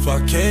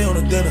 5K on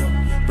the dinner,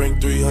 bring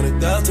 300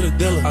 down to the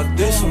dealer. I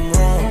did some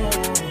wrong,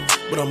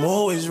 but I'm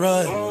always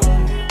right.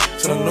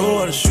 So I know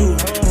how to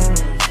shoot,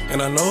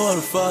 and I know how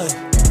to fight.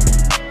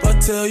 If I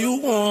tell you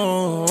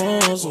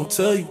once, I'll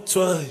tell you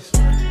twice.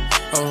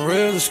 I'm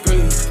real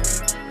discreet,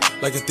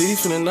 like a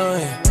thief in the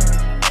night.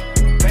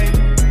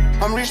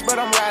 I'm rich, but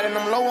I'm riding,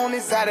 I'm low on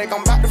exotic.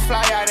 I'm about to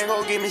fly out and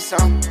go get me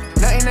some.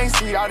 Nothing ain't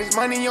sweet, all this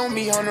money on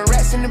me. 100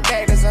 rats in the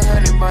bag, that's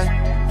 100 bun.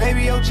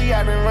 Baby OG,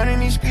 I been running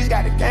these streets,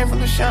 got the game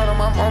full of shine on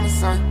my mama's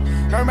son.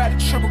 Learned about the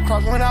triple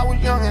cross when I was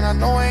young, and I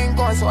know I ain't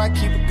going, so I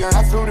keep a gun.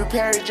 I flew to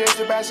Paris just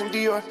to buy some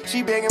Dior.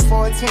 She begging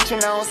for attention,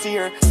 I don't see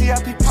her.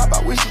 CIP pop,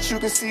 I wish that you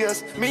could see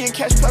us. Million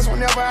cash plus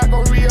whenever I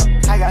go real.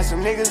 I got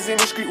some niggas in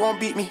the street won't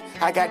beat me.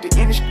 I got the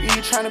industry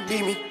tryna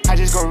beat me. I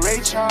just go Ray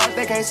Charles,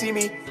 they can't see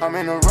me. I'm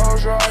in a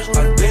Rolls Royce with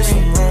a did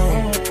some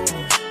wrong,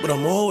 but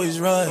I'm always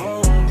right.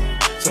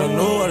 So I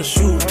know how to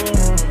shoot,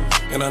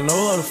 and I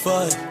know how to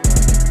fight.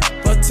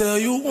 If I tell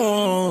you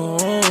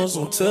once,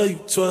 I'll tell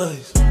you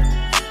twice.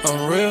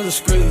 I'm real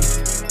discreet,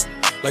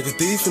 like a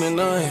thief in the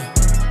night.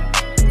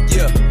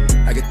 Yeah,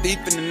 like a thief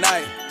in the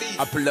night.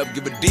 I pull up,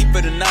 give a deep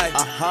for the night.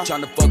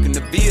 Tryna fuck in the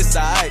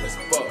VSI.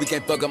 We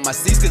can't fuck up my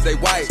seats cause they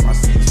white.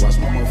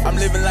 I'm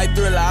living like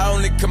Thriller, I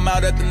only come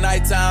out at the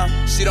nighttime.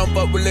 She don't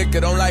fuck with liquor,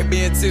 don't like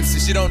being tipsy.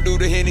 She don't do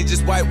the Henny,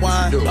 just white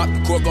wine. Pop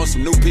the cork on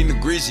some new Pinot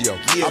Grigio.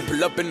 I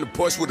pull up in the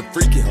Porsche with a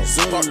freaky hoe.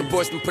 Park the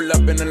Porsche and pull up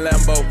in the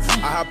Lambo.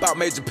 I hop out,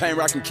 Major Payne,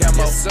 rockin'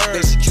 camo.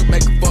 Then she cute,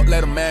 make a fuck,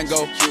 let a man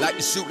go. Like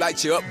to shoot,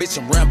 light you up, bitch,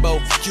 I'm Rambo.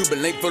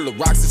 Cuban link full of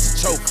rocks,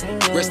 it's a choke.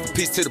 Rest in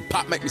peace to the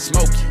pop, make me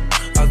smoke you.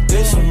 I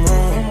did some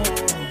wrong,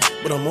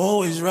 but I'm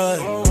always right.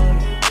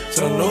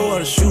 So I know how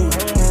to shoot,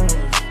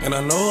 and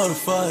I know how to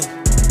fight.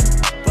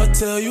 If I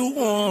tell you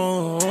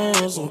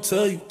once, I'll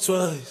tell you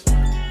twice.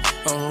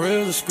 I'm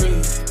real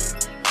discreet,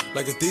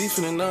 like a thief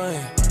in the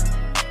night.